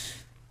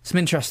 Some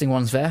interesting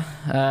ones there.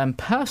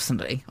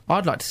 Personally,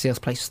 I'd like to see us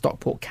play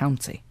Stockport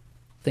County.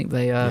 I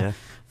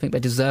think they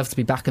deserve to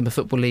be back in the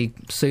Football League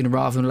sooner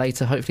rather than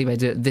later. Hopefully they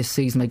do it this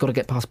season. They've got to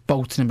get past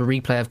Bolton in the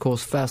replay, of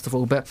course, first of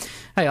all. But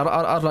hey,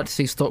 I'd like to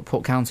see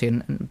Stockport County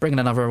and bring in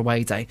another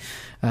away day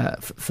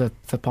for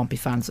Pompey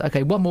fans.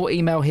 Okay, one more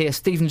email here.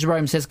 Stephen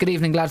Jerome says, good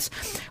evening, lads.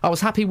 I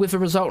was happy with the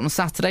result on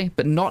Saturday,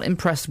 but not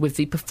impressed with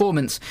the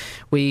performance.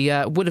 We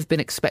would have been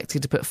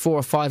expected to put 4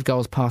 or 5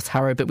 goals past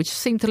Harrow, but we just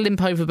seemed to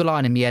limp over the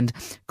line in the end.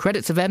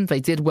 Credit to them,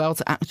 they did well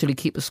to actually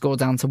keep the score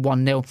down to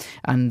 1-0.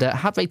 And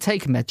had they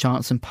taken their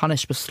chance and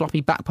punished the sloppy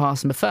back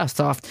pass in the first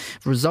half,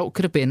 the result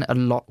could have been a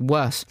lot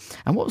worse.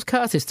 And what was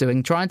Curtis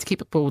doing, trying to keep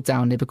the ball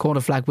down near the corner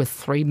flag with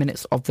 3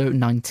 minutes of the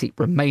 90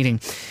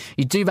 remaining?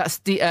 You do that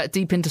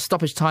deep into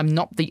stoppage time,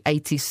 not the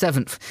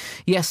 87th.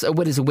 Yes, a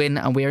win is a win,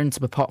 and we're into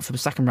the pot for the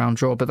second round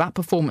draw, but that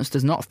performance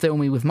does not fill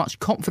me with much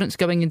confidence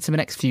going into the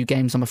next few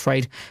games, I'm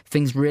afraid.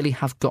 Things really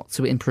have got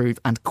to improve,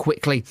 and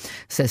quickly,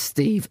 says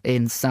Steve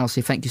in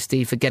Southsea. Thank you,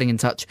 Steve, for getting in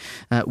touch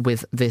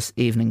with this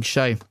evening's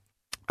show.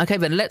 OK,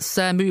 then let's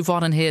move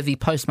on and hear the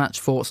post-match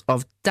thoughts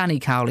of Danny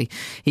Cowley.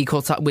 He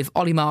caught up with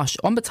Ollie Marsh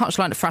on the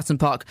touchline at Fratton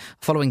Park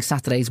following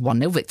Saturday's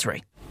 1-0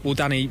 victory. Well,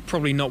 Danny,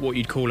 probably not what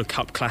you'd call a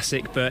cup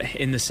classic, but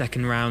in the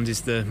second round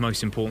is the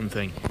most important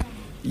thing.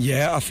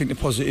 Yeah, I think the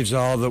positives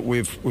are that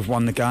we've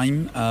won the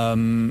game,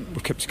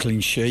 we've kept a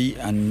clean sheet,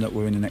 and that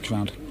we're in the next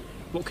round.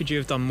 What could you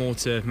have done more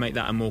to make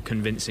that a more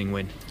convincing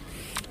win?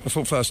 I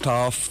thought first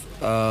half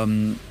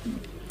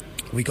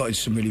we got in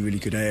some really, really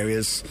good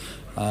areas.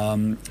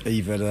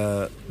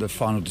 Either the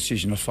final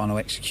decision or final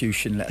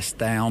execution let us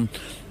down.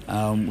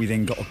 We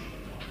then got a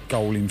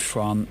goal in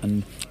front,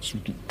 and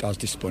I was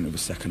disappointed with the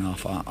second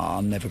half.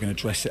 I'm never going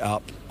to dress it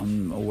up.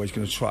 I'm always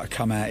going to try to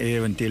come out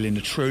here and deal in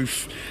the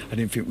truth. I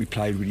didn't think we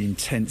played with the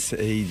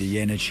intensity, the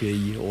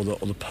energy or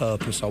the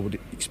purpose I would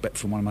expect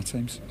from one of my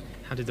teams.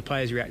 How did the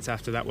players react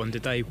after that one?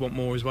 Did they want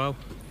more as well?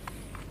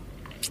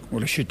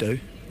 Well, they should do.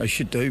 They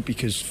should do,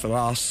 because for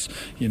us,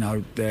 you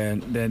know, they're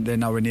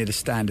nowhere near the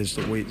standards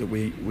that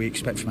we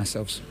expect from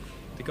ourselves.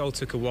 The goal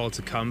took a while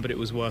to come, but it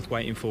was worth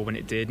waiting for when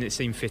it did, and it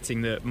seemed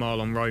fitting that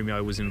Marlon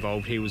Romeo was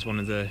involved. He was one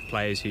of the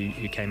players who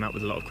came out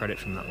with a lot of credit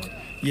from that one.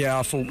 Yeah,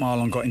 I thought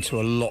Marlon got into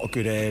a lot of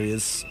good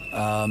areas.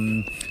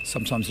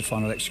 Sometimes the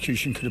final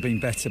execution could have been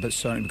better, but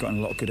certainly we got in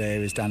a lot of good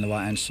areas down the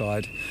right-hand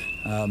side.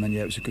 And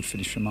yeah, it was a good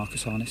finish from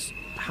Marcus Harness.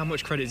 How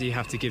much credit do you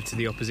have to give to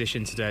the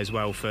opposition today as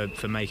well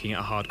for making it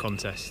a hard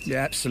contest? Yeah,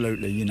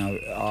 absolutely. You know,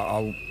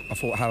 I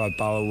thought Harrow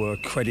Borough were a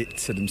credit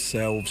to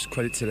themselves,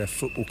 credit to their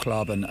football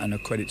club, and a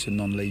credit to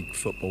non-league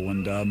football.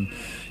 And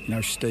you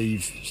know,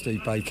 Steve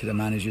Baker, the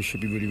manager, should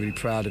be really, really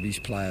proud of his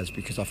players,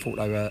 because I thought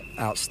they were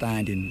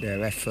outstanding.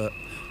 Their effort,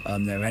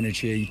 their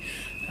energy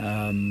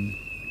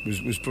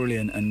was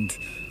brilliant, and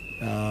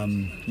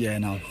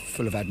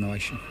full of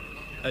admiration.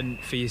 And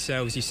for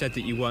yourselves, you said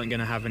that you weren't going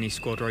to have any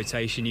squad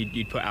rotation.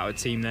 You'd put out a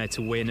team there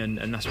to win,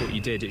 and that's what you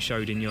did. It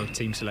showed in your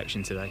team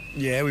selection today.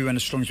 Yeah, we went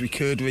as strong as we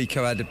could.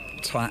 Rico had a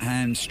tight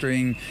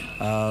hamstring,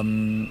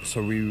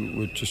 so we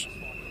would just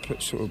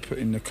put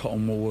in the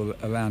cotton wool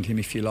around him,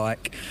 if you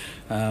like.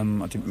 I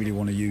didn't really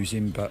want to use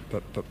him, but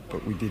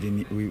we did.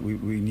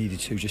 We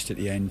needed to just at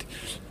the end.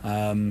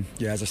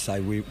 As I say,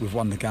 we've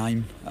won the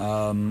game.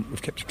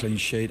 We've kept a clean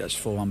sheet. That's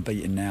 4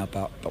 unbeaten now,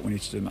 but we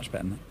need to do much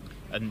better than that.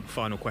 And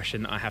final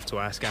question that I have to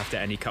ask after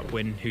any cup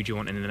win, who do you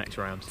want in the next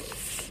round?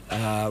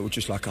 We'd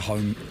just like a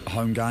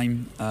home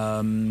game,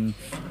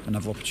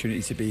 another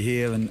opportunity to be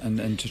here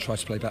and to try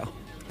to play better.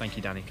 Thank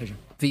you, Danny. Pleasure.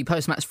 The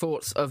post-match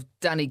thoughts of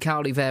Danny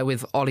Cowley there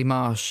with Ollie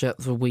Marsh at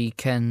the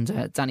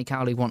weekend. Danny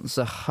Cowley wants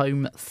a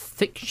home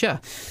fixture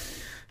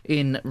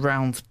in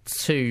round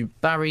 2.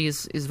 Barry,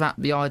 is that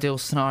the ideal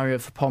scenario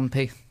for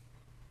Pompey?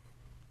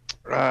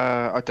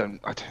 I don't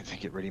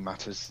think it really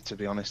matters, to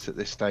be honest, at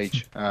this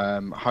stage.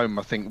 Home,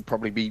 I think, will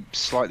probably be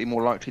slightly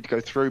more likely to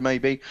go through,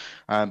 maybe.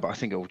 But I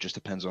think it all just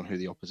depends on who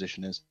the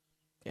opposition is.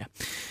 Yeah.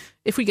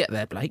 If we get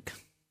there, Blake,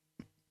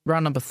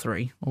 round number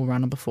 3 or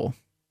round number 4,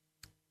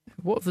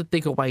 what are the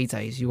big away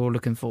days you're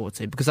looking forward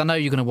to? Because I know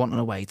you're going to want an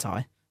away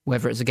tie,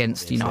 whether it's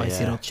against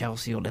United or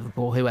Chelsea or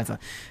Liverpool, whoever.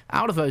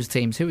 Out of those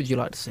teams, who would you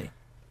like to see?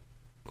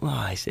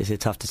 Well, it's a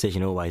tough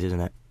decision always, isn't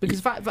it?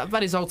 Because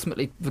that is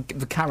ultimately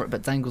the carrot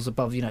that dangles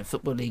above,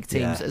 Football League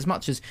teams. Yeah. As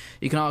much as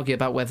you can argue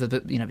about whether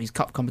these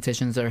cup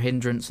competitions are a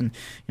hindrance and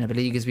the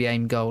league is the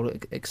aim goal,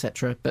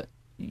 etc. But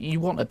you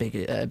want a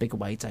big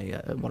away day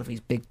at one of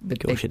these big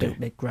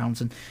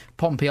grounds, and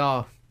Pompey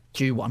are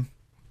due one.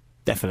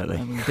 Definitely.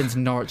 We've been to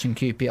Norwich and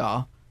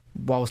QPR,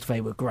 whilst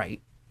they were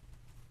great.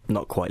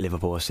 Not quite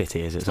Liverpool or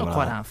City, is it? It's not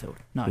quite Anfield.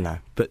 No.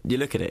 But you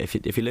look at it.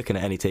 If you're looking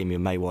at any team you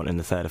may want in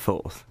the 3rd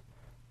or 4th.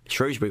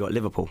 Shrewsbury got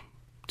Liverpool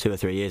 2 or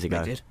 3 years ago.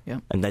 They did, yeah.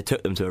 And they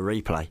took them to a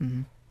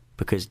replay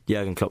because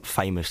Jurgen Klopp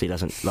famously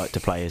doesn't like to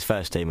play his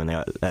first team in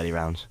the early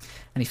rounds.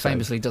 And he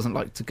famously doesn't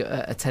like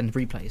to attend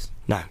replays.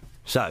 No.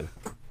 So,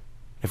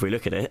 if we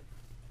look at it,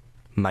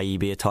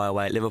 maybe a tie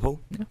away at Liverpool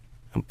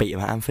and beat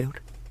them at Anfield.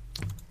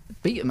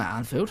 Beat them at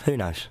Anfield? Who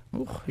knows?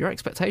 Ooh, your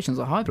expectations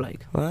are high,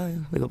 Blake.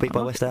 Well, they got beat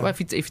by West Ham. Well,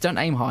 if you don't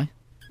aim high,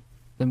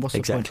 then what's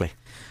the point?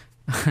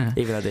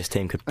 Exactly. Even though this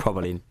team could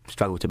probably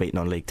struggle to beat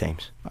non-league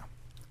teams. Well,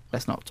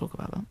 let's not talk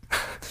about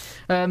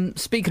that.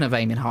 Speaking of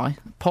aiming high,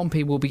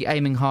 Pompey will be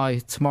aiming high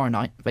tomorrow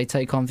night. They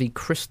take on the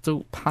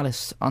Crystal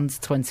Palace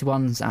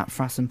Under-21s at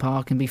Fratton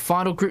Park in the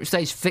final group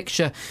stage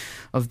fixture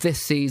of this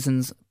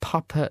season's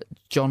Papa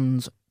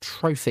John's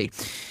Trophy.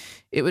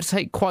 It would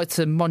take quite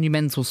a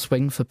monumental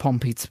swing for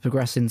Pompey to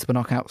progress into the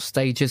knockout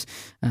stages,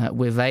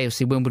 with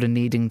AFC Wimbledon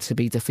needing to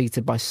be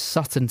defeated by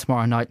Sutton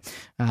tomorrow night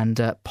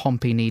and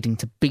Pompey needing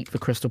to beat the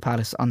Crystal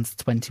Palace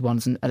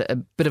Under-21s, and a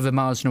bit of a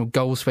marginal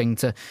goal swing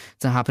to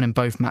happen in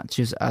both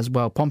matches as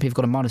well. Pompey have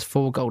got a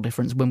 -4 goal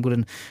difference.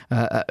 Wimbledon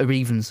are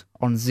evens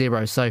on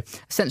 0. So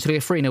essentially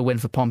a 3-0 win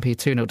for Pompey, a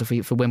 2-0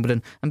 defeat for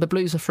Wimbledon, and the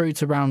Blues are through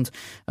to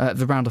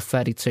the round of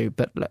 32,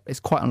 but it's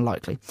quite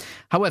unlikely.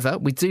 However,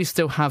 we do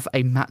still have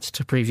a match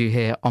to preview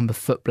here on the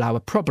Footblower,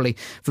 probably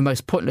the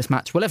most pointless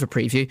match we'll ever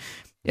preview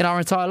in our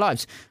entire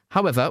lives.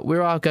 However, we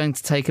are going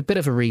to take a bit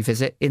of a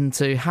revisit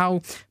into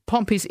how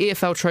Pompey's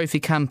EFL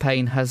Trophy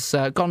campaign has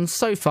gone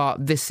so far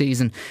this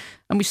season.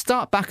 And we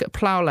start back at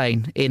Plough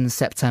Lane in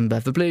September.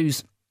 The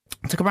Blues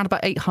took around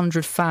about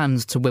 800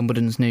 fans to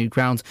Wimbledon's new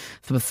ground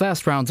for the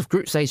first round of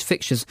group stage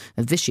fixtures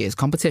of this year's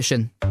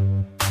competition.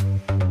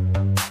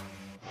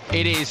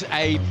 It is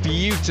a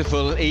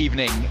beautiful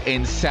evening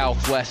in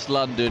southwest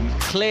London.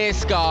 Clear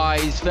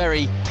skies,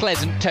 very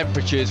pleasant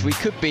temperatures. We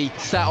could be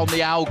sat on the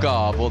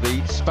Algarve or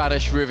the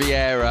Spanish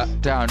Riviera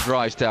down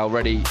Drysdale,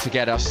 ready to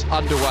get us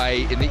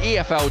underway in the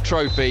EFL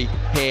Trophy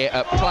here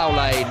at Plough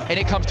Lane. And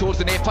it comes towards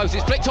the near post.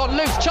 It's flicked on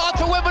loose. Chance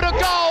for Wimbledon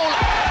goal!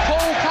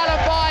 Paul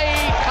Kalambai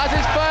has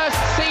his first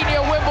senior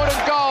Wimbledon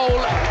goal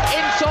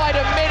inside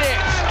a minute.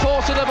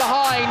 Portsmouth are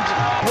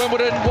behind.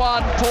 Wimbledon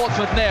 1,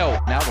 Portsmouth 0.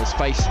 Now there's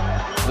space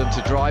for them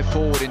to drive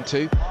forward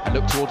into and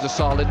look towards the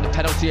Sarl in the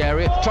penalty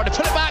area. Trying to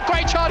put it back.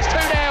 Great chance,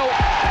 2-0.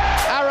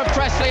 Aaron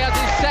Pressley has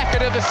his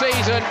second of the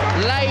season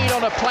laid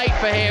on a plate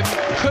for him.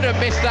 Could have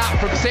missed that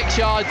from 6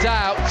 yards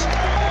out.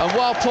 And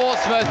while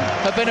Portsmouth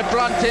have been a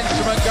blunt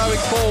instrument going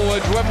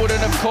forward, Wimbledon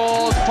have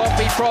caused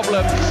Pompey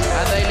problems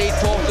and they lead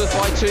Portsmouth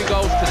by 2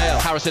 goals to 0.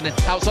 Harrison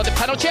outside the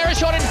penalty area,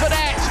 shot into the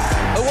net.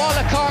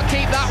 Awala can't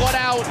keep that one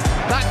out.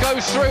 That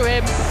goes through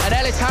him and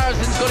Ellis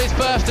Harrison's got his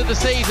first of the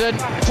season.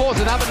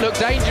 Portsmouth haven't looked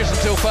dangerous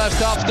until first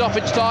half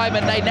stoppage time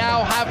and they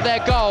now have their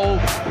goal.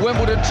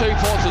 Wimbledon 2,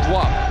 Portsmouth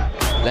 1.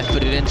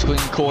 Left-footed in-swing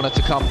corner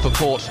to come for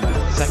Portsmouth.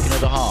 Second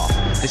of the half.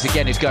 This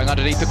again is going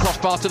underneath the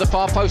crossbar to the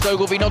far post.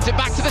 Ogilvie nods it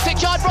back to the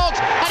 6-yard box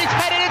and it's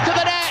headed into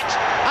the net.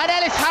 And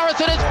Ellis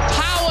Harrison has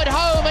powered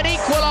home an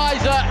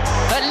equaliser.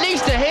 At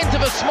least a hint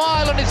of a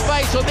smile on his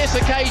face on this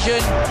occasion.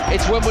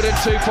 It's Wimbledon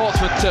 2,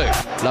 Portsmouth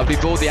 2. Lovely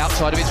ball, the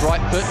outside of his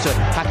right foot to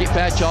Hackett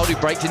Fairchild, who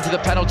breaks into the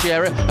penalty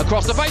area.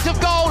 Across the face of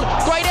goal.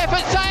 Great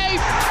effort, save.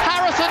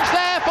 Harrison's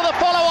there for the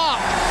follow-up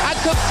and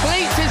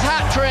completes his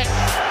hat-trick.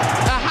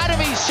 Ahead of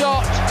his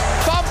shot.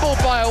 Fumbled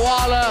by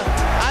Awala,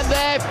 and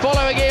there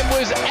following him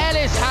was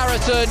Ellis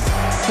Harrison,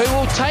 who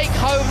will take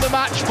home the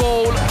match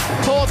ball.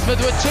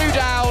 Portsmouth were 2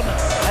 down,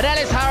 and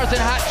Ellis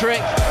Harrison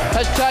hat-trick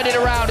has turned it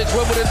around. It's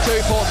Wimbledon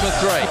 2, Portsmouth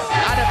 3.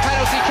 And a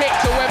penalty kick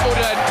to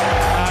Wimbledon.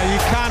 You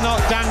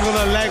cannot dangle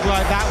a leg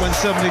like that when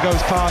somebody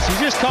goes past. You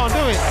just can't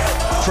do it.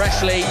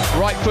 Presley,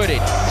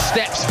 right-footed,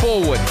 steps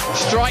forward,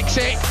 strikes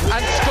it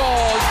and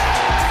scores.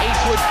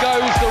 Eastwood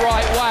goes the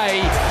right way,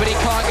 but he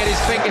can't get his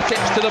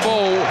fingertips to the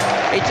ball.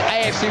 It's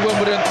AFC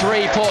Wimbledon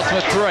 3,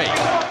 Portsmouth 3.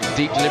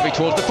 Deep delivery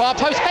towards the far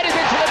post, headed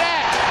into the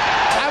net,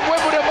 and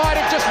Wimbledon might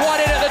have just won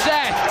it at the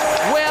death.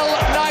 Will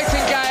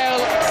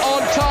Nightingale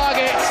on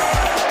target,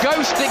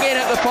 ghosting in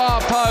at the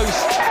far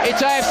post.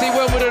 It's AFC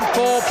Wimbledon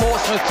 4,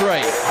 Portsmouth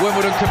 3.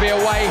 Wimbledon could be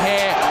away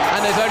here,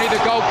 and there's only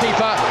the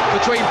goalkeeper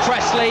between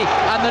Presley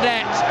and the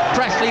net.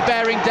 Presley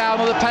bearing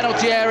down on the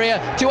penalty area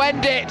to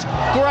end it.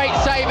 Great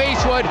save,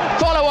 Eastwood.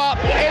 Follow up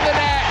in the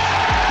net.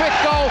 5th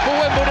goal for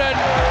Wimbledon.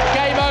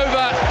 Game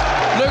over.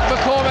 Luke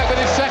McCormack with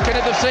his 2nd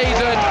of the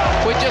season,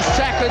 with just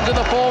seconds of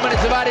the 4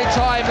 minutes of added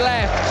time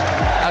left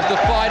as the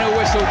final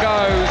whistle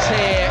goes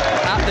here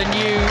at the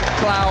new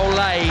Plough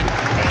Lane.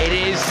 It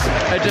is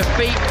a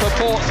defeat for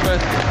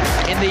Portsmouth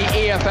in the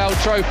EFL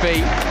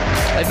Trophy.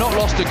 They've not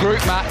lost a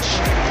group match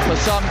for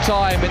some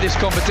time in this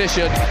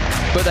competition,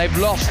 but they've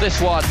lost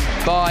this one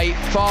by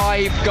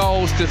 5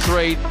 goals to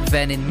 3.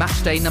 Then in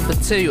match day number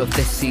 2 of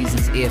this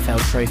season's EFL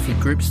Trophy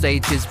group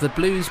stages, the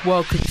Blues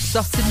welcomed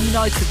Sutton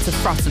United to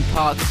Fratton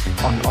Park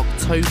on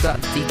October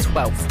the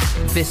 12th.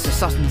 This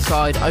Sutton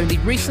side only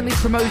recently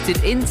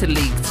promoted into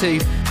League 2,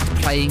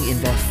 playing in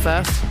their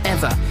first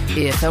ever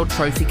EFL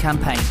Trophy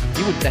campaign.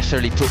 You wouldn't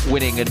necessarily put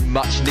winning and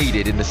much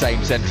needed in the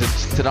same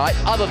sentence tonight,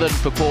 other than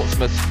for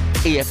Portsmouth's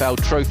EFL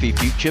Trophy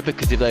future,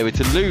 because if they were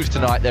to lose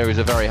tonight, there is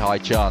a very high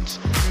chance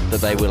that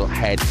they will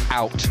head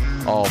out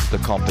of the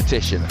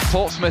competition.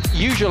 Portsmouth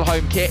usual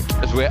home kit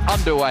as we're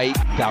underway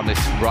down this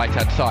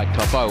right-hand side.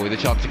 Carbo with a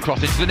chance to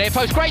cross into the near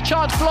post. Great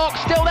chance, blocked,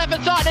 still there for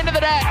Sutton, into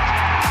the net.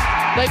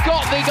 They've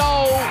got the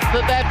goal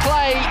that their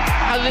play,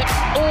 as it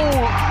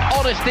all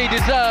honesty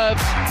deserves.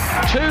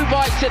 2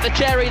 bites at the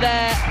cherry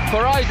there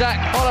for Isaac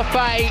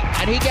Olafay,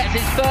 and he gets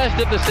his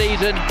 1st of the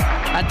season.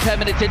 And 10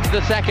 minutes into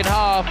the second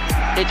half,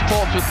 it's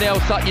Portsmouth 0,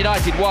 Sutton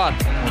United 1. What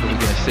are we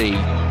going to see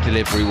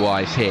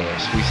delivery-wise here?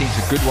 So we've seen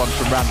some good ones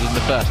from Randall in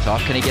the first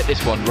half. Can he get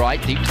this one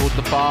right? Deep towards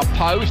the far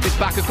post. It's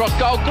back across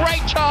goal.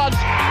 Great chance!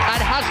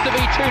 And has to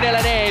be 2-0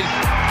 it is.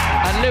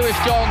 And Lewis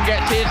John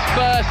gets his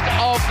 1st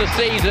of the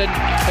season.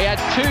 He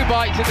had 2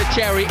 bites at the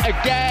cherry.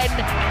 Again,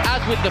 as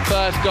with the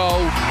first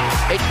goal,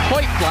 it's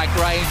point-blank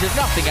range. There's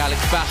nothing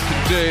Alex Bass can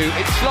do.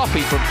 It's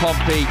sloppy from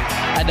Pompey,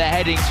 and they're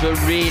heading to a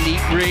really,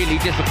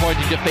 really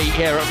disappointing defeat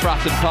here at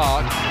Fratton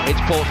Park. It's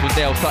Portsmouth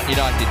 0, Sutton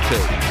United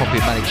 2. Pompey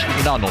managed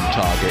none on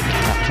target.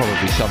 That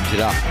probably sums it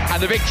up.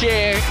 And the big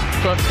cheer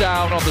from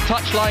down on the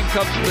touchline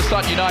comes from the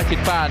Sutton United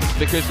fans,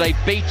 because they've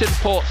beaten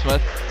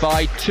Portsmouth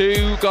by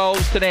 2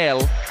 goals to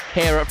 0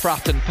 here at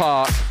Fratton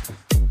Park.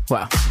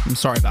 Well, I'm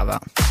sorry about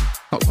that.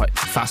 Not quite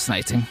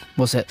fascinating,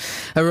 was it?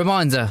 A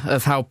reminder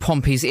of how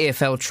Pompey's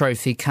EFL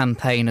Trophy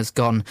campaign has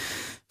gone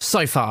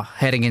so far,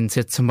 heading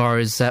into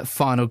tomorrow's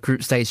final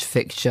group stage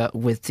fixture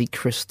with the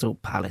Crystal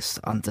Palace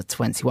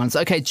Under-21s.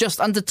 OK,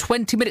 just under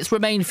 20 minutes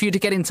remain for you to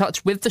get in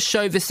touch with the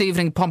show this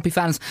evening, Pompey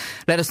fans.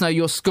 Let us know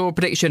your score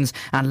predictions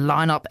and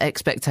line-up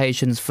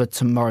expectations for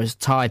tomorrow's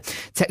tie.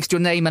 Text your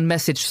name and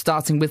message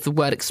starting with the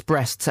word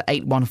Express to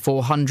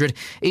 81400.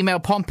 Email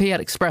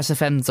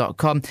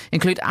pompey@expressfm.com.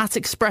 Include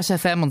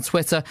 @ExpressFM on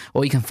Twitter,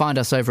 or you can find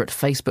us over at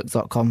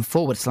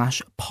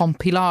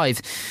facebook.com/Pompey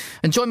Live.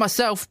 And join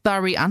myself,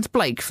 Barry and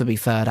Blake for the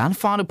third and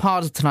final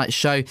part of tonight's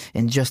show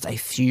in just a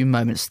few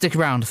moments. Stick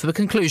around for the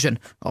conclusion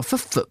of the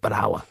Football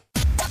Hour.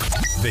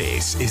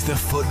 This is the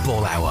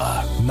Football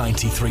Hour,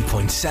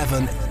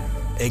 93.7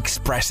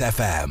 Express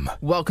FM.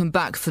 Welcome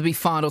back for the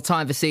final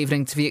time this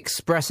evening to the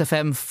Express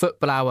FM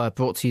Football Hour,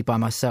 brought to you by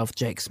myself,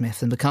 Jake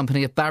Smith, in the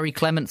company of Barry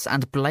Clements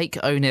and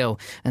Blake O'Neill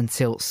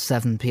until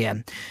 7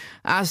 p.m.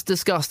 As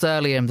discussed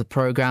earlier in the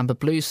programme, the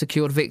Blues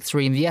secured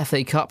victory in the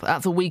FA Cup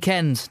at the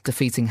weekend,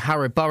 defeating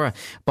Harrow Borough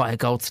by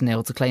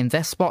 1-0 to claim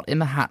their spot in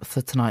the hat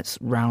for tonight's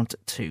round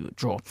 2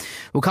 draw.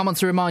 We'll come on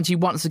to remind you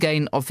once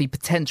again of the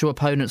potential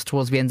opponents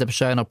towards the end of the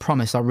show, and I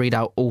promise I'll read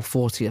out all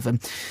 40 of them.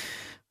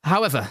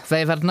 However, they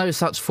have had no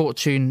such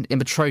fortune in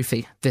the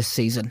trophy this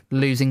season,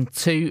 losing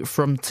 2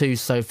 from 2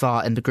 so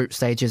far in the group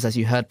stages, as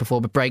you heard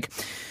before the break.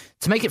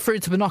 To make it through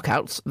to the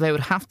knockouts, they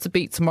would have to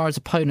beat tomorrow's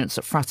opponents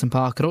at Fratton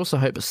Park and also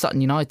hope that Sutton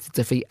United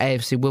defeat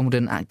AFC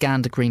Wimbledon at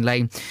Gander Green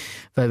Lane,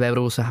 though there would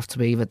also have to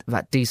be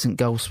that decent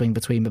goal swing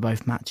between the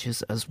both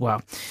matches as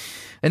well.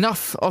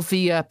 Enough of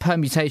the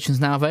permutations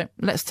now, though.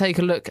 Let's take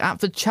a look at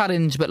the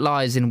challenge that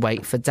lies in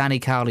wait for Danny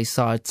Cowley's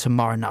side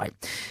tomorrow night.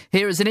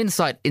 Here is an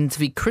insight into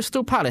the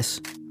Crystal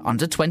Palace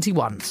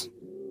Under-21s.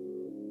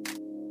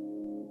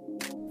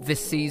 This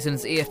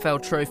season's EFL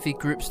Trophy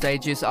group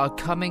stages are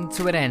coming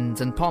to an end,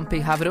 and Pompey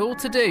have it all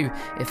to do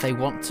if they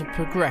want to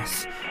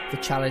progress. The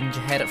challenge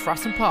ahead at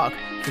Fratton Park,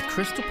 the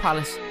Crystal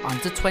Palace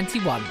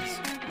Under-21s.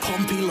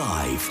 Pompey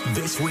Live,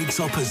 this week's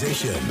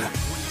opposition.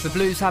 The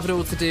Blues have it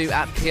all to do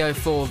at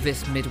PO4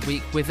 this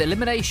midweek, with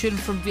elimination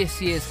from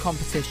this year's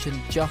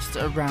competition just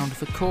around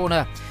the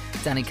corner.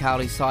 Danny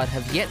Cowley's side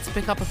have yet to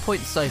pick up a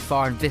point so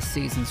far in this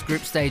season's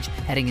group stage,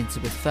 heading into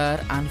the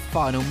third and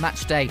final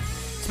match day.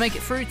 To make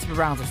it through to the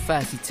round of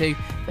 32,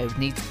 they would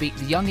need to beat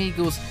the Young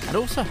Eagles and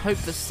also hope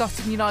that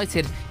Sutton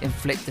United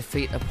inflict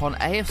defeat upon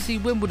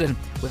AFC Wimbledon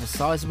with a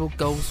sizable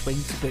goal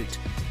swing to boot.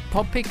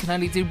 Pompey can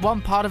only do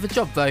one part of the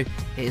job though.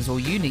 Here's all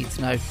you need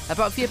to know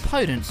about the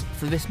opponents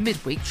for this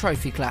midweek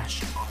trophy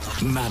clash.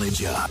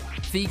 Manager.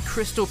 The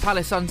Crystal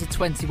Palace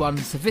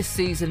Under-21s have this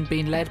season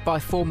been led by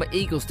former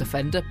Eagles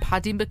defender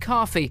Paddy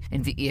McCarthy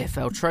in the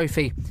EFL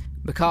Trophy.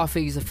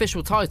 McCarthy's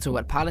official title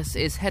at Palace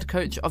is head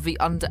coach of the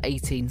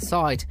Under-18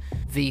 side.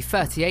 The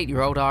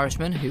 38-year-old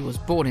Irishman, who was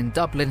born in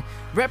Dublin,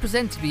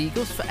 represented the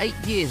Eagles for 8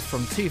 years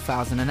from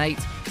 2008,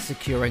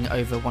 securing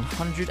over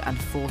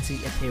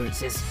 140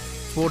 appearances.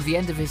 Toward the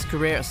end of his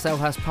career at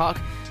Selhurst Park,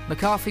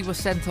 McCarthy was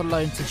sent on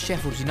loan to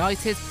Sheffield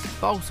United,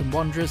 Bolton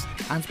Wanderers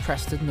and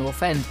Preston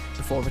North End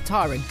before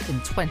retiring in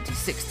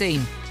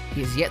 2016.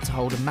 He is yet to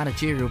hold a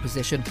managerial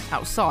position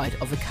outside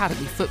of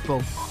academy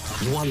football.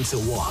 One to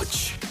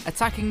watch.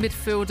 Attacking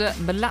midfielder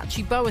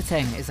Malachi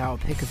Boateng is our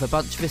pick of the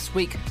bunch this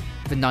week.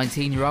 The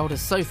 19-year-old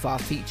has so far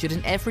featured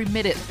in every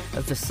minute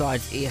of the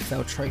side's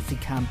EFL Trophy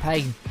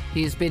campaign.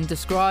 He has been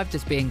described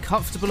as being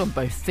comfortable on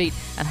both feet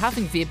and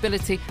having the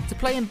ability to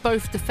play in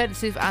both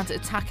defensive and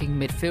attacking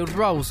midfield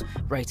roles,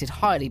 rated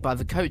highly by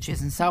the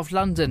coaches in South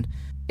London.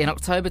 In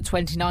October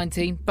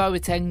 2019,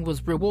 Boateng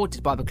was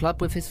rewarded by the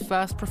club with his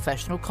first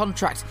professional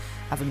contract,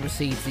 having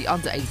received the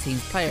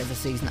Under-18s Player of the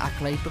Season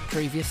accolade the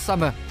previous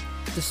summer.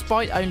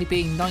 Despite only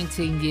being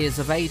 19 years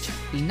of age,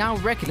 he now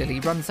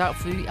regularly runs out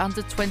for the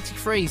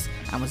Under-23s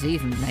and was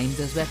even named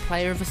as their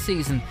Player of the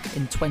Season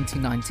in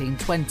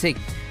 2019-20,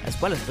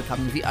 as well as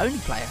becoming the only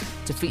player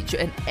to feature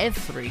in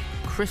every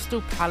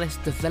Crystal Palace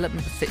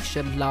development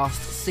fixture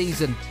last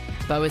season.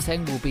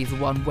 Boateng will be the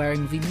one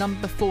wearing the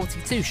number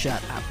 42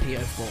 shirt at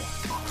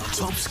PO4.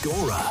 Top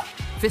scorer.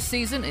 This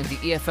season in the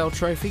EFL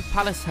Trophy,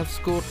 Palace have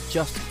scored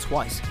just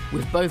twice,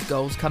 with both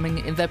goals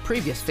coming in their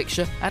previous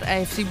fixture at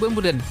AFC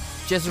Wimbledon.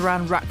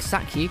 Jezeran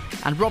Raksaki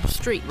and Rob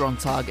Street were on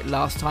target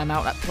last time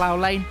out at Plough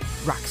Lane.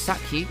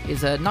 Raksaki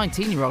is a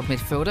 19-year-old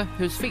midfielder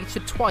who has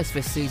featured twice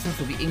this season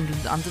for the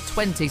England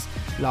Under-20s,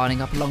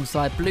 lining up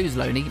alongside Blues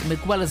loanee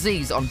Miguel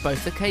Aziz on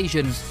both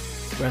occasions.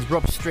 Whereas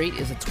Rob Street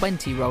is a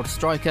 20-year-old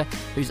striker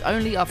whose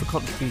only other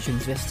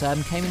contributions this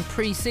term came in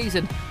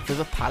pre-season for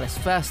the Palace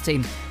first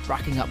team,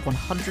 racking up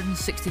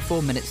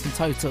 164 minutes in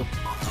total.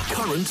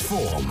 Current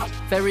form.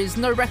 There is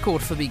no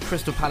record for the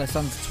Crystal Palace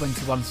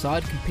Under-21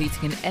 side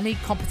competing in any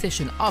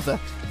competition other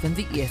than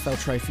the EFL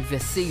Trophy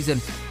this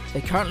season. They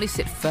currently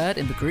sit third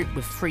in the group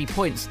with 3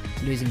 points,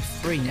 losing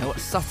 3-0 at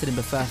Sutton in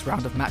the first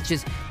round of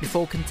matches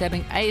before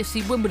condemning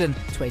AFC Wimbledon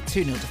to a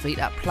 2-0 defeat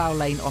at Plough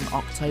Lane on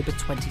October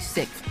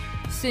 26th.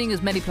 Seeing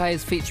as many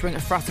players featuring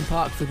at Fratton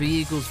Park for the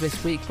Eagles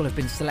this week will have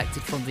been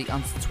selected from the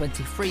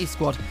Under-23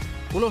 squad,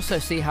 we'll also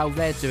see how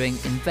they're doing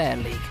in their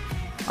league.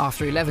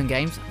 After 11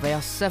 games, they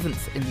are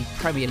 7th in the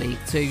Premier League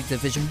 2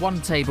 Division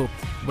 1 table,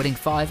 winning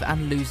 5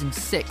 and losing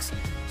 6.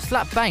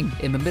 Slap bang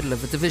in the middle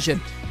of the division,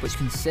 which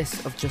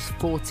consists of just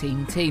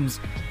 14 teams,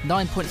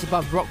 9 points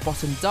above rock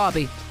bottom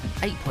Derby and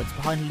 8 points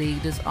behind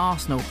leaders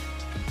Arsenal.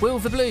 Will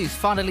the Blues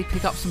finally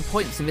pick up some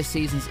points in this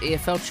season's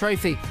EFL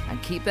Trophy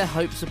and keep their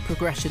hopes of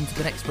progression to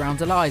the next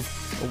round alive,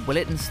 or will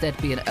it instead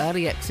be an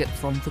early exit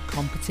from the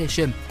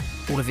competition?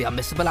 All of the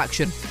unmissable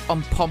action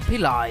on Pompey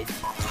Live.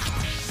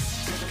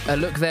 A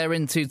look there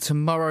into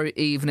tomorrow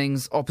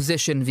evening's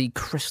opposition, the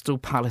Crystal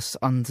Palace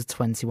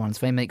Under-21s.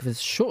 They make this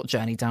short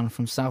journey down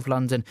from South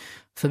London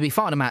for the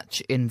final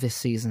match in this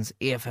season's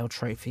EFL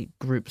Trophy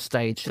group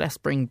stage. Let's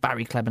bring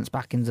Barry Clements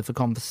back into the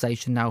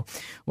conversation now,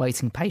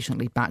 waiting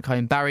patiently back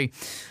home. Barry,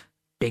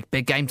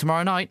 big game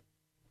tomorrow night.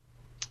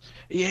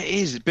 Yeah, it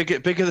is bigger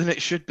than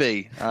it should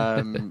be.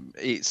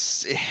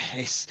 It's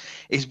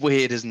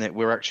weird, isn't it?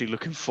 We're actually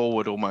looking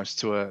forward almost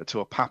to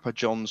a Papa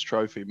John's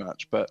Trophy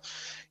match, but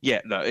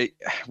yeah, no,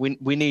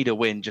 we need a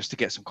win just to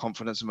get some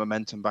confidence and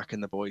momentum back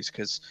in the boys,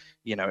 because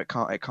it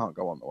can't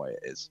go on the way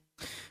it is.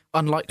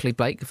 Unlikely,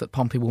 Blake, that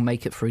Pompey will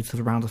make it through to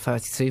the round of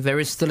 32. There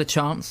is still a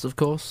chance, of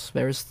course.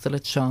 There is still a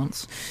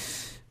chance.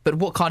 But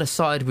what kind of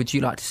side would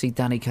you like to see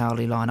Danny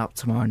Cowley line up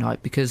tomorrow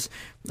night? Because,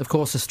 of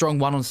course, a strong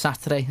one on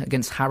Saturday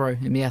against Harrow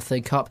in the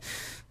FA Cup.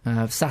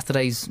 This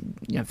Saturday's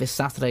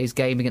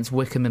game against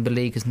Wycombe in the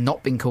league has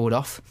not been called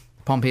off.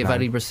 Pompey have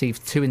only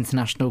received 2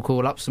 international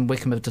call-ups, and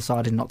Wycombe have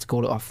decided not to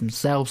call it off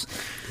themselves.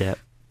 Yep.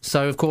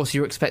 So, of course,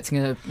 you're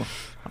expecting I'd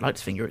like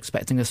to think you're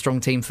expecting a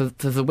strong team for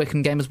the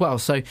Wycombe game as well.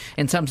 So,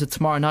 in terms of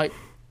tomorrow night,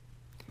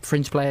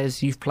 fringe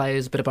players, youth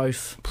players, a bit of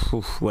both.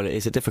 Well,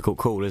 it's a difficult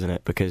call, isn't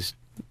it? Because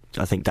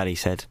I think Daddy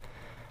said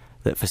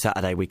that for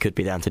Saturday we could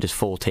be down to just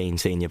 14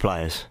 senior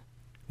players,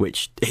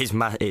 which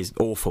is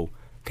awful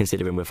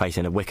considering we're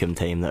facing a Wycombe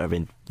team that are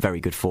in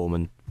very good form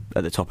and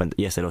at the top end.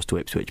 Yes, they lost to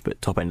Ipswich,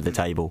 but top end of the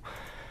table.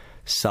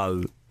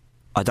 So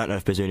I don't know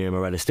if Bazunu and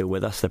Morella's still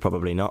with us. They're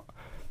probably not.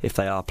 If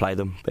they are, play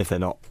them. If they're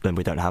not, then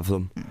we don't have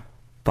them.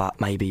 But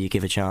maybe you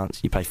give a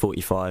chance. You play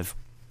 45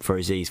 for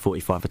Aziz,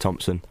 45 for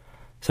Thompson.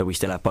 So we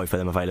still have both of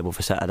them available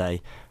for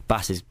Saturday.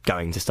 Bass is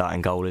going to start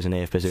in goal, isn't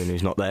he, if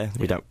Bazunu's not there?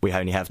 We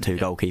only have 2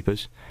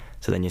 goalkeepers.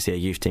 So then you see a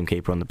youth team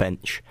keeper on the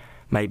bench.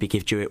 maybe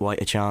give Jewett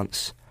White a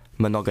chance.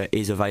 Minogue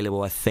is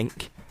available, I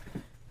think.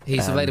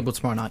 He's available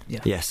tomorrow night, yeah.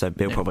 Yeah, so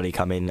he'll probably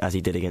come in as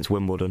he did against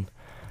Wimbledon.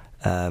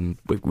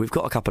 We've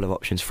got a couple of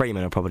options.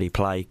 Freeman will probably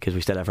play because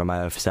we still have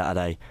Romeo for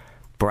Saturday.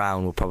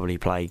 Brown will probably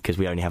play because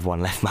we only have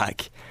one left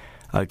back.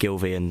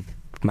 Ogilvie and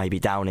maybe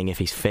Downing if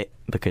he's fit,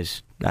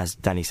 because as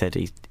Danny said,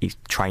 he's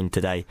trained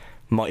today.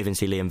 Might even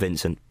see Liam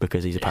Vincent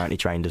because he's apparently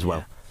trained as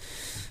well.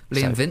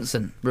 Liam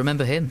Vincent,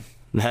 remember him?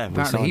 Yeah,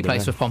 apparently he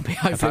plays for Pompey.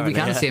 Hopefully we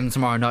can see him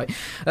tomorrow night.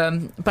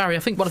 Barry, I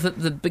think one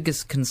of the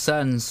biggest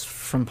concerns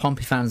from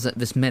Pompey fans at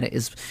this minute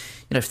is,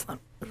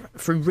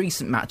 through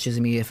recent matches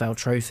in the EFL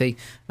Trophy,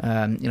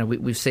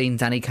 we've seen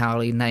Danny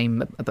Cowley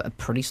name a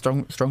pretty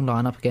strong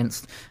lineup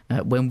against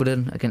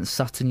Wimbledon, against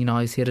Sutton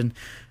United, and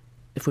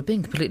if we're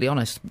being completely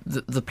honest,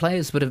 the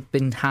players that have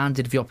been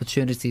handed the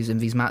opportunities in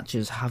these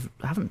matches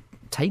haven't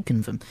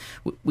taken them.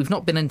 We've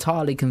not been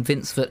entirely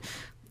convinced that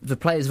the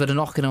players that are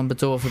knocking on the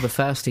door for the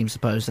first team,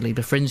 supposedly,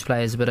 the fringe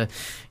players that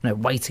are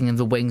waiting in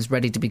the wings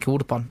ready to be called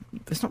upon,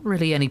 there's not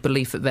really any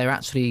belief that they're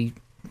actually,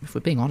 if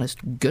we're being honest,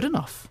 good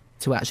enough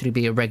to actually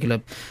be a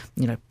regular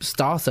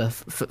starter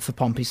for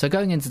Pompey. So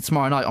going into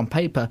tomorrow night, on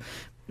paper,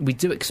 we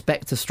do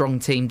expect a strong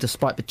team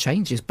despite the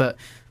changes, but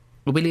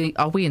really,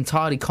 are we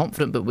entirely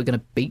confident that we're going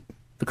to beat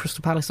the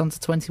Crystal Palace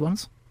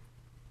Under-21s?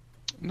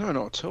 No,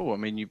 not at all. I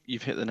mean,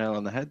 you've hit the nail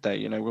on the head there.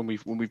 When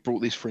we've brought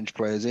these fringe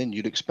players in,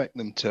 you'd expect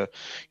them to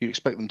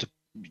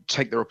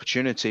take their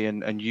opportunity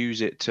and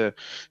use it to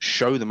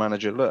show the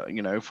manager, look,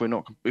 if we're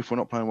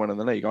not playing well in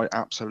the league, I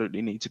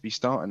absolutely need to be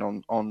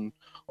starting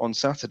on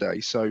Saturday.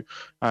 So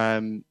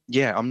I'm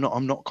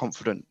not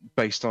confident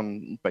based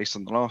on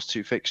the last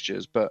two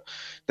fixtures, but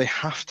they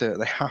have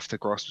to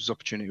grasp this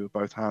opportunity with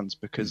both hands,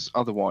 because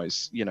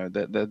otherwise,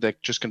 they're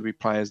just going to be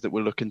players that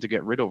we're looking to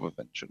get rid of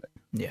eventually.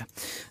 Yeah,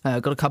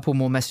 got a couple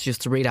more messages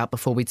to read out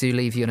before we do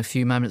leave you in a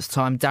few moments'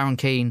 time. Darren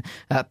Keane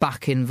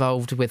back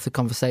involved with the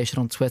conversation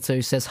on Twitter,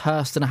 who says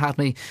Hurst and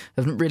Hadley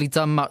haven't really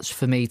done much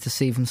for me to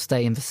see them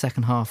stay in the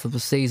second half of the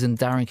season.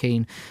 Darren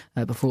Keane,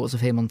 the thoughts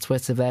of him on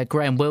Twitter there.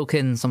 Graham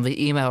Wilkins on the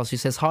emails, who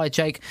says, hi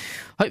Jake,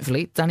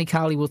 hopefully Danny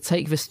Cowley will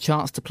take this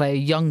chance to play a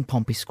young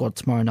Pompey squad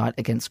tomorrow night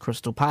against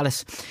Crystal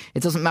Palace.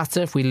 It doesn't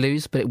matter if we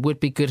lose, but it would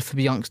be good for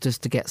the youngsters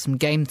to get some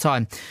game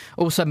time.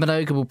 Also,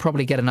 Minogue will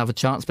probably get another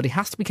chance, but he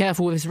has to be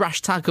careful with his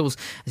rash tackles,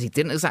 as he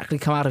didn't exactly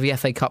come out of the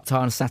FA Cup tie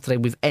on Saturday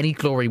with any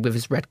glory with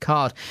his red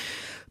card.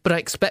 But I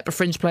expect the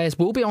fringe players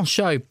will be on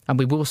show and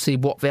we will see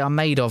what they are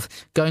made of.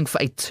 Going for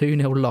a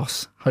 2-0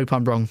 loss. Hope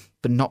I'm wrong,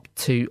 but not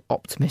too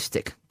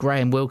optimistic.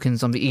 Graham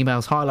Wilkins on the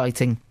emails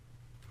highlighting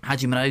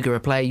Haji Minogue, a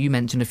player you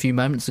mentioned a few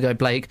moments ago,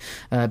 Blake,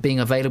 being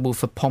available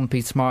for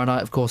Pompey tomorrow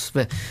night. Of course,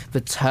 the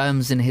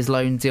terms in his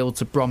loan deal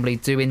to Bromley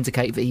do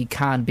indicate that he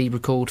can be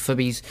recalled for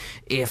these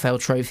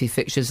EFL Trophy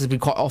fixtures, as we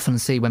quite often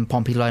see when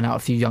Pompey loan out a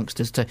few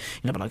youngsters to,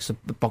 the likes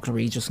of Bognor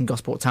Regis and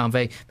Gosport Town.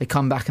 They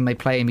come back and they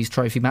play in these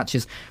trophy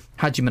matches.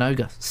 Haji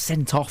Minogue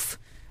sent off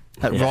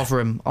at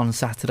Rotherham on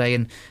Saturday,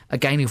 and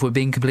again, if we're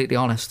being completely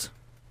honest,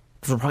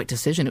 for the right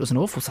decision, it was an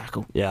awful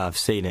tackle. Yeah, I've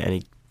seen it, and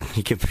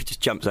he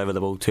just jumps over the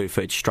ball 2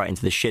 foot straight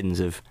into the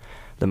shins of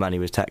the man he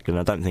was tackling.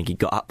 I don't think he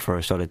got up for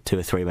a solid 2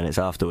 or 3 minutes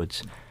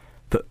afterwards.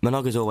 But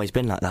Minogue's always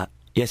been like that.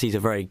 Yes, he's a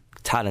very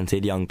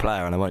talented young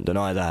player, and I won't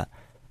deny that.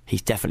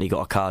 He's definitely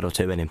got a card or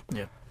two in him.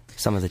 Yeah.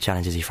 Some of the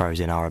challenges he throws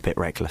in are a bit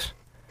reckless.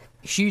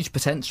 Huge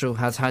potential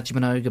has Haji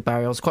Minogue,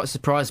 Barry. I was quite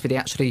surprised that he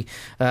actually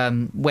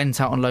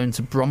went out on loan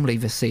to Bromley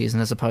this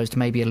season as opposed to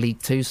maybe a League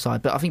Two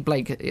side. But I think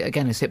Blake,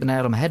 again, has hit the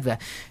nail on the head there.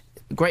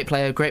 Great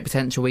player, great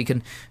potential. We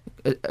can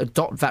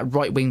adopt that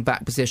right wing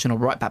back position or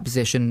right back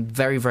position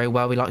very, very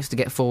well. He likes to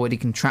get forward. He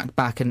can track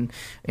back and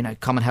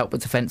come and help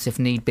with defence if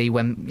need be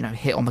when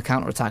hit on the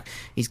counter attack.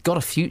 He's got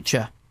a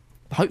future,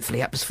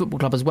 hopefully, at this football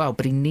club as well.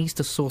 But he needs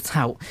to sort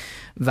out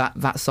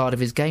that side of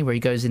his game where he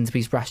goes into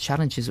these brash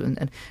challenges.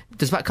 And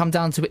does that come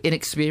down to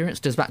inexperience?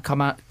 Does that come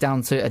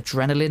down to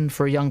adrenaline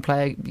for a young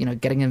player?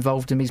 Getting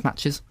involved in these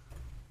matches.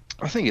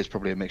 I think it's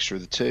probably a mixture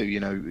of the two.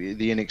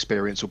 The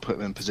inexperience will put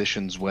him in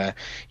positions where,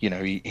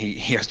 he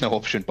has no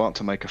option but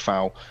to make a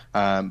foul.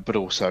 But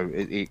also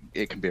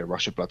it can be a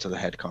rush of blood to the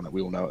head, kind of.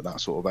 We all know at that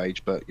sort of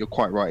age. But you're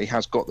quite right. He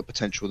has got the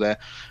potential there.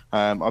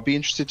 I'd be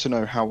interested to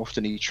know how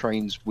often he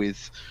trains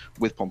with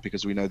Pompey,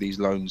 because we know these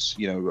loans,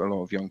 a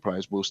lot of young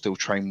players will still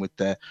train with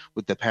their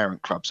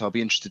parent club. So I'll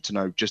be interested to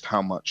know just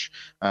how much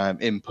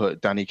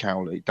input Danny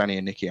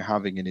and Nicky are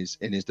having in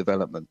his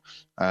development.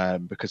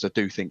 Because I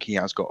do think he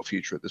has got a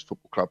future at this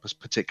football club,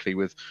 particularly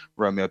with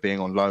Romeo being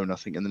on loan. I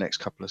think in the next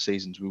couple of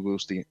seasons we will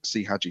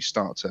see Haji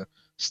start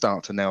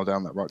to nail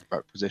down that right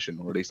back position,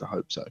 or at least I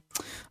hope so.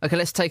 Okay,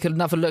 let's take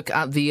another look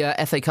at the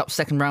FA Cup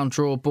second round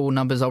draw ball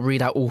numbers. I'll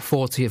read out all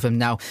 40 of them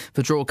now.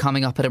 The draw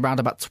coming up at around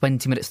about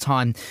 20 minutes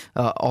time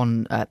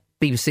on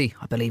BBC,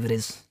 I believe it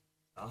is.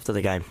 After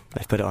the game,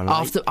 they've put it on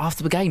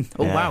after the game.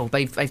 Oh yeah. Wow,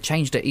 they've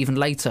changed it even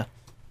later.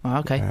 Oh,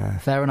 okay,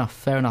 fair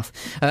enough.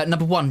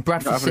 Number 1,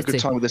 Bradford City. Having a good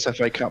time with this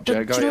FA Cup,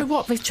 Jay. Do you know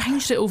what? They've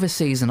changed it all this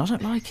season. I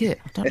don't like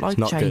it. I don't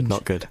like change.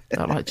 Not good. I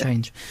don't like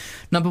change.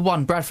 Number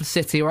 1, Bradford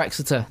City or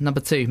Exeter. Number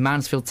 2,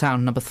 Mansfield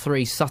Town. Number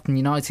 3, Sutton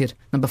United.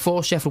 Number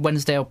 4, Sheffield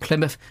Wednesday or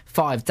Plymouth.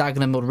 5,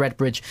 Dagenham or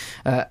Redbridge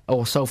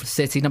or Salford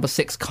City. Number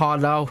 6,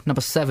 Carlisle.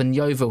 Number 7,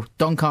 Yeovil.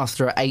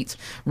 Doncaster at 8.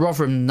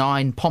 Rotherham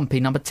 9. Pompey.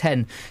 Number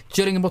 10,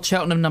 Gillingham or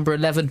Cheltenham. Number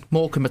 11,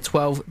 Morecambe at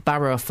 12.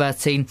 Barrow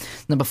 13.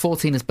 Number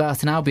 14 is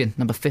Burton Albion.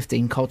 Number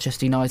 15,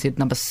 Colchester United.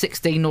 Number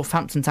 16,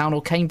 Northampton Town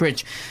or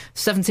Cambridge.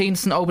 17,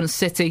 St Albans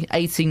City.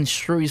 18,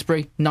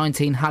 Shrewsbury.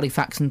 19,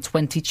 Halifax and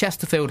 20,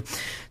 Chesterfield.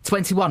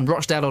 21,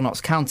 Rochdale or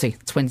Notts County.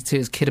 22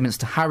 is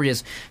Kidderminster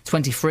Harriers.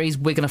 23 is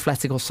Wigan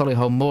Athletic or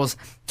Solihull Moors.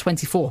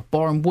 24,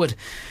 Boreham Wood.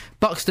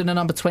 Buxton are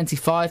number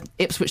 25,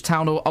 Ipswich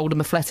Town or Oldham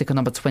Athletic are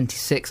number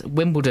 26,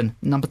 Wimbledon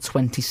number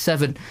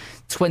 27,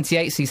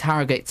 28 sees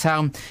Harrogate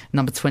Town,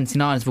 number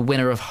 29 is the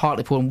winner of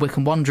Hartlepool and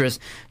Wycombe Wanderers,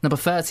 number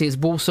 30 is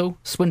Walsall,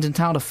 Swindon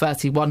Town are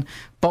 31,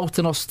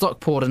 Bolton or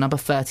Stockport are number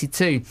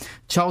 32,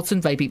 Charlton,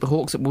 they beat the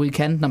Hawks at the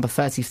weekend, number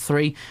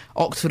 33,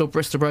 Oxford or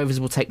Bristol Rovers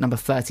will take number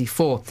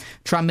 34,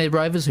 Tranmere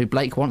Rovers, who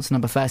Blake wants,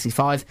 number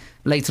 35,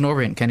 Leyton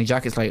Orient, Kenny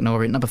Jackett's Leyton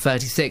Orient, number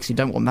 36, you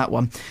don't want that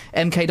one,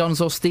 MK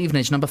Dons or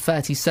Stevenage, number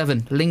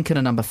 37, Lincoln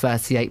are number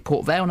 38,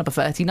 Port Vale number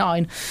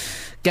 39,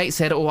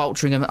 Gateshead or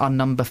Altrincham are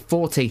number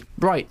 40.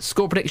 Right,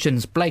 score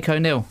predictions, Blake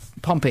O'Neill,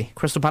 Pompey,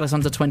 Crystal Palace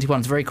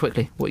Under-21s, very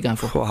quickly, what are you going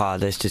for? Well,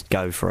 let's just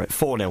go for it.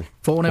 4-0.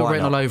 4-0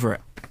 written all over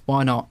it.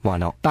 Why not?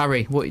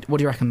 Barry, what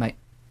do you reckon, mate?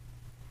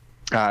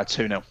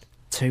 2-0.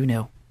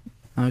 2-0.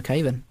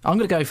 OK, then. I'm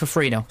going to go for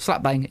 3-0.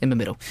 Slap bang in the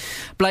middle.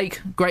 Blake,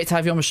 great to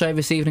have you on the show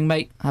this evening,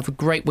 mate. Have a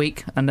great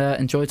week and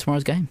enjoy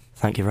tomorrow's game.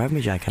 Thank you for having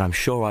me, Jake, and I'm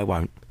sure I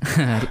won't.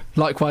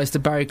 Likewise to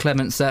Barry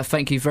Clements.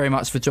 Thank you very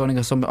much for joining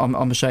us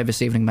on the show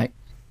this evening, mate.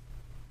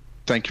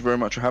 Thank you very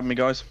much for having me,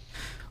 guys.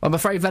 I'm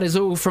afraid that is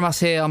all from us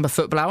here on the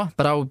Football Hour,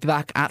 but I will be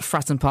back at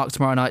Fratton Park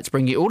tomorrow night to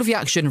bring you all of the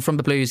action from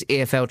the Blues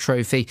EFL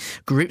Trophy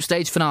group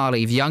stage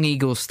finale. The Young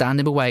Eagles stand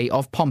in the way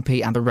of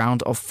Pompey and the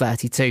round of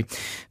 32.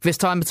 This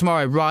time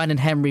tomorrow, Ryan and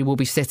Henry will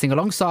be sitting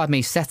alongside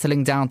me,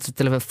 settling down to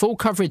deliver full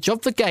coverage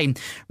of the game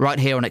right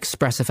here on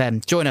Express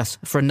FM. Join us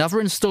for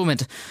another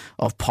instalment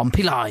of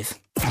Pompey Live.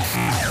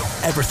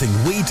 Everything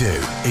we do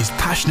is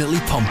passionately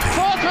Pompey.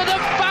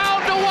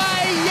 Found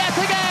away yet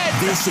again.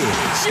 This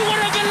is... You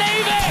wouldn't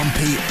believe it!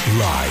 Pompey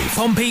Live.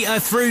 Pompey are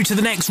through to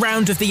the next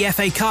round of the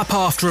FA Cup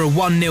after a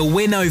 1-0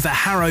 win over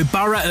Harrow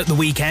Borough at the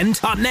weekend.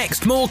 Up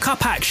next, more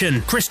cup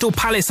action. Crystal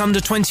Palace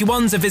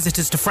Under-21s are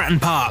visitors to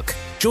Fratton Park.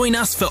 Join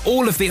us for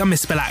all of the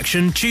unmissable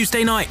action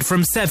Tuesday night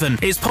from 7.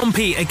 It's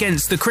Pompey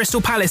against the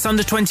Crystal Palace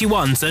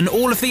Under-21s, and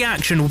all of the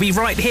action will be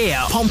right here.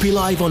 Pompey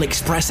Live on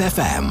Express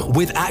FM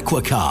with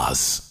Aqua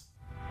Cars.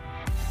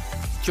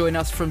 Join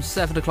us from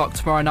 7 o'clock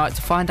tomorrow night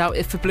to find out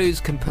if the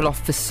Blues can pull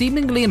off the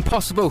seemingly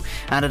impossible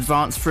and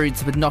advance through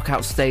to the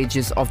knockout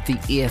stages of the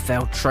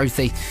EFL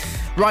Trophy.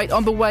 Right,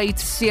 on the way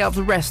to see out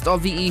the rest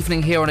of the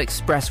evening here on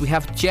Express, we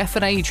have Jeff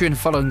and Adrian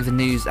following the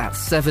news at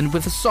 7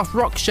 with a soft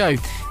rock show.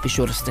 Be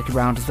sure to stick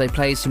around as they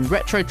play some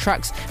retro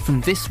tracks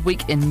from this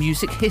week in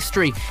music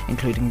history,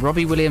 including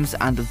Robbie Williams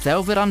and the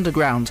Velvet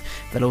Underground.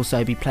 They'll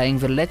also be playing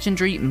the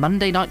legendary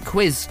Monday Night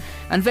Quiz.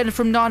 And then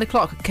from 9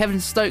 o'clock, Kevin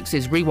Stokes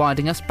is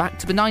rewinding us back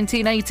to the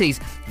 1980s.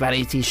 That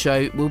 80s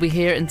show will be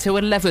here until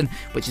 11,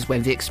 which is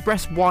when the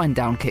Express wind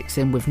down kicks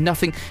in with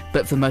nothing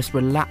but the most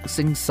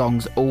relaxing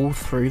songs all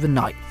through the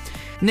night.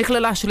 Nicola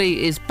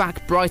Lashley is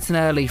back bright and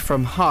early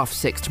from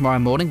 6:30 tomorrow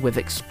morning with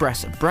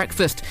Express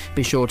Breakfast.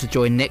 Be sure to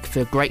join Nick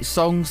for great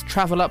songs,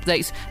 travel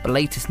updates, the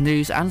latest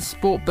news and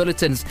sport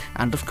bulletins,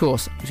 and of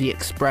course the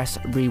Express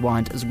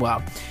Rewind as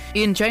well.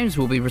 Ian James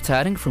will be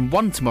returning from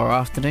 1 tomorrow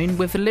afternoon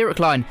with the Lyric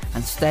Line,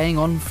 and staying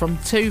on from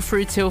 2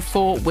 through till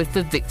 4 with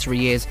the Victory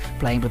Years,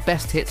 playing the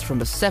best hits from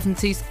the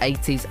 70s,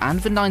 80s and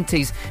the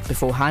 90s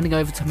before handing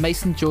over to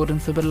Mason Jordan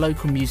for the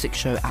local music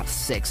show at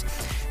 6.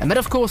 And then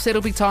of course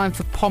it'll be time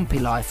for Pompey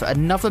Live for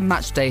another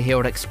match day here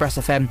at Express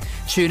FM.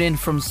 Tune in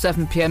from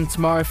 7 p.m.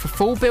 tomorrow for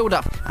full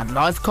build-up and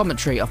live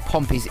commentary of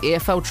Pompey's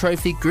EFL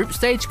Trophy group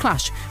stage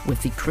clash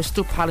with the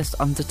Crystal Palace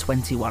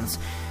Under-21s.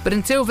 But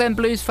until then,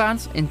 Blues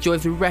fans, enjoy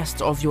the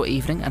rest of your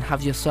evening and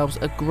have yourselves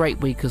a great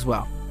week as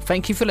well.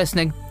 Thank you for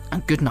listening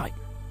and good night.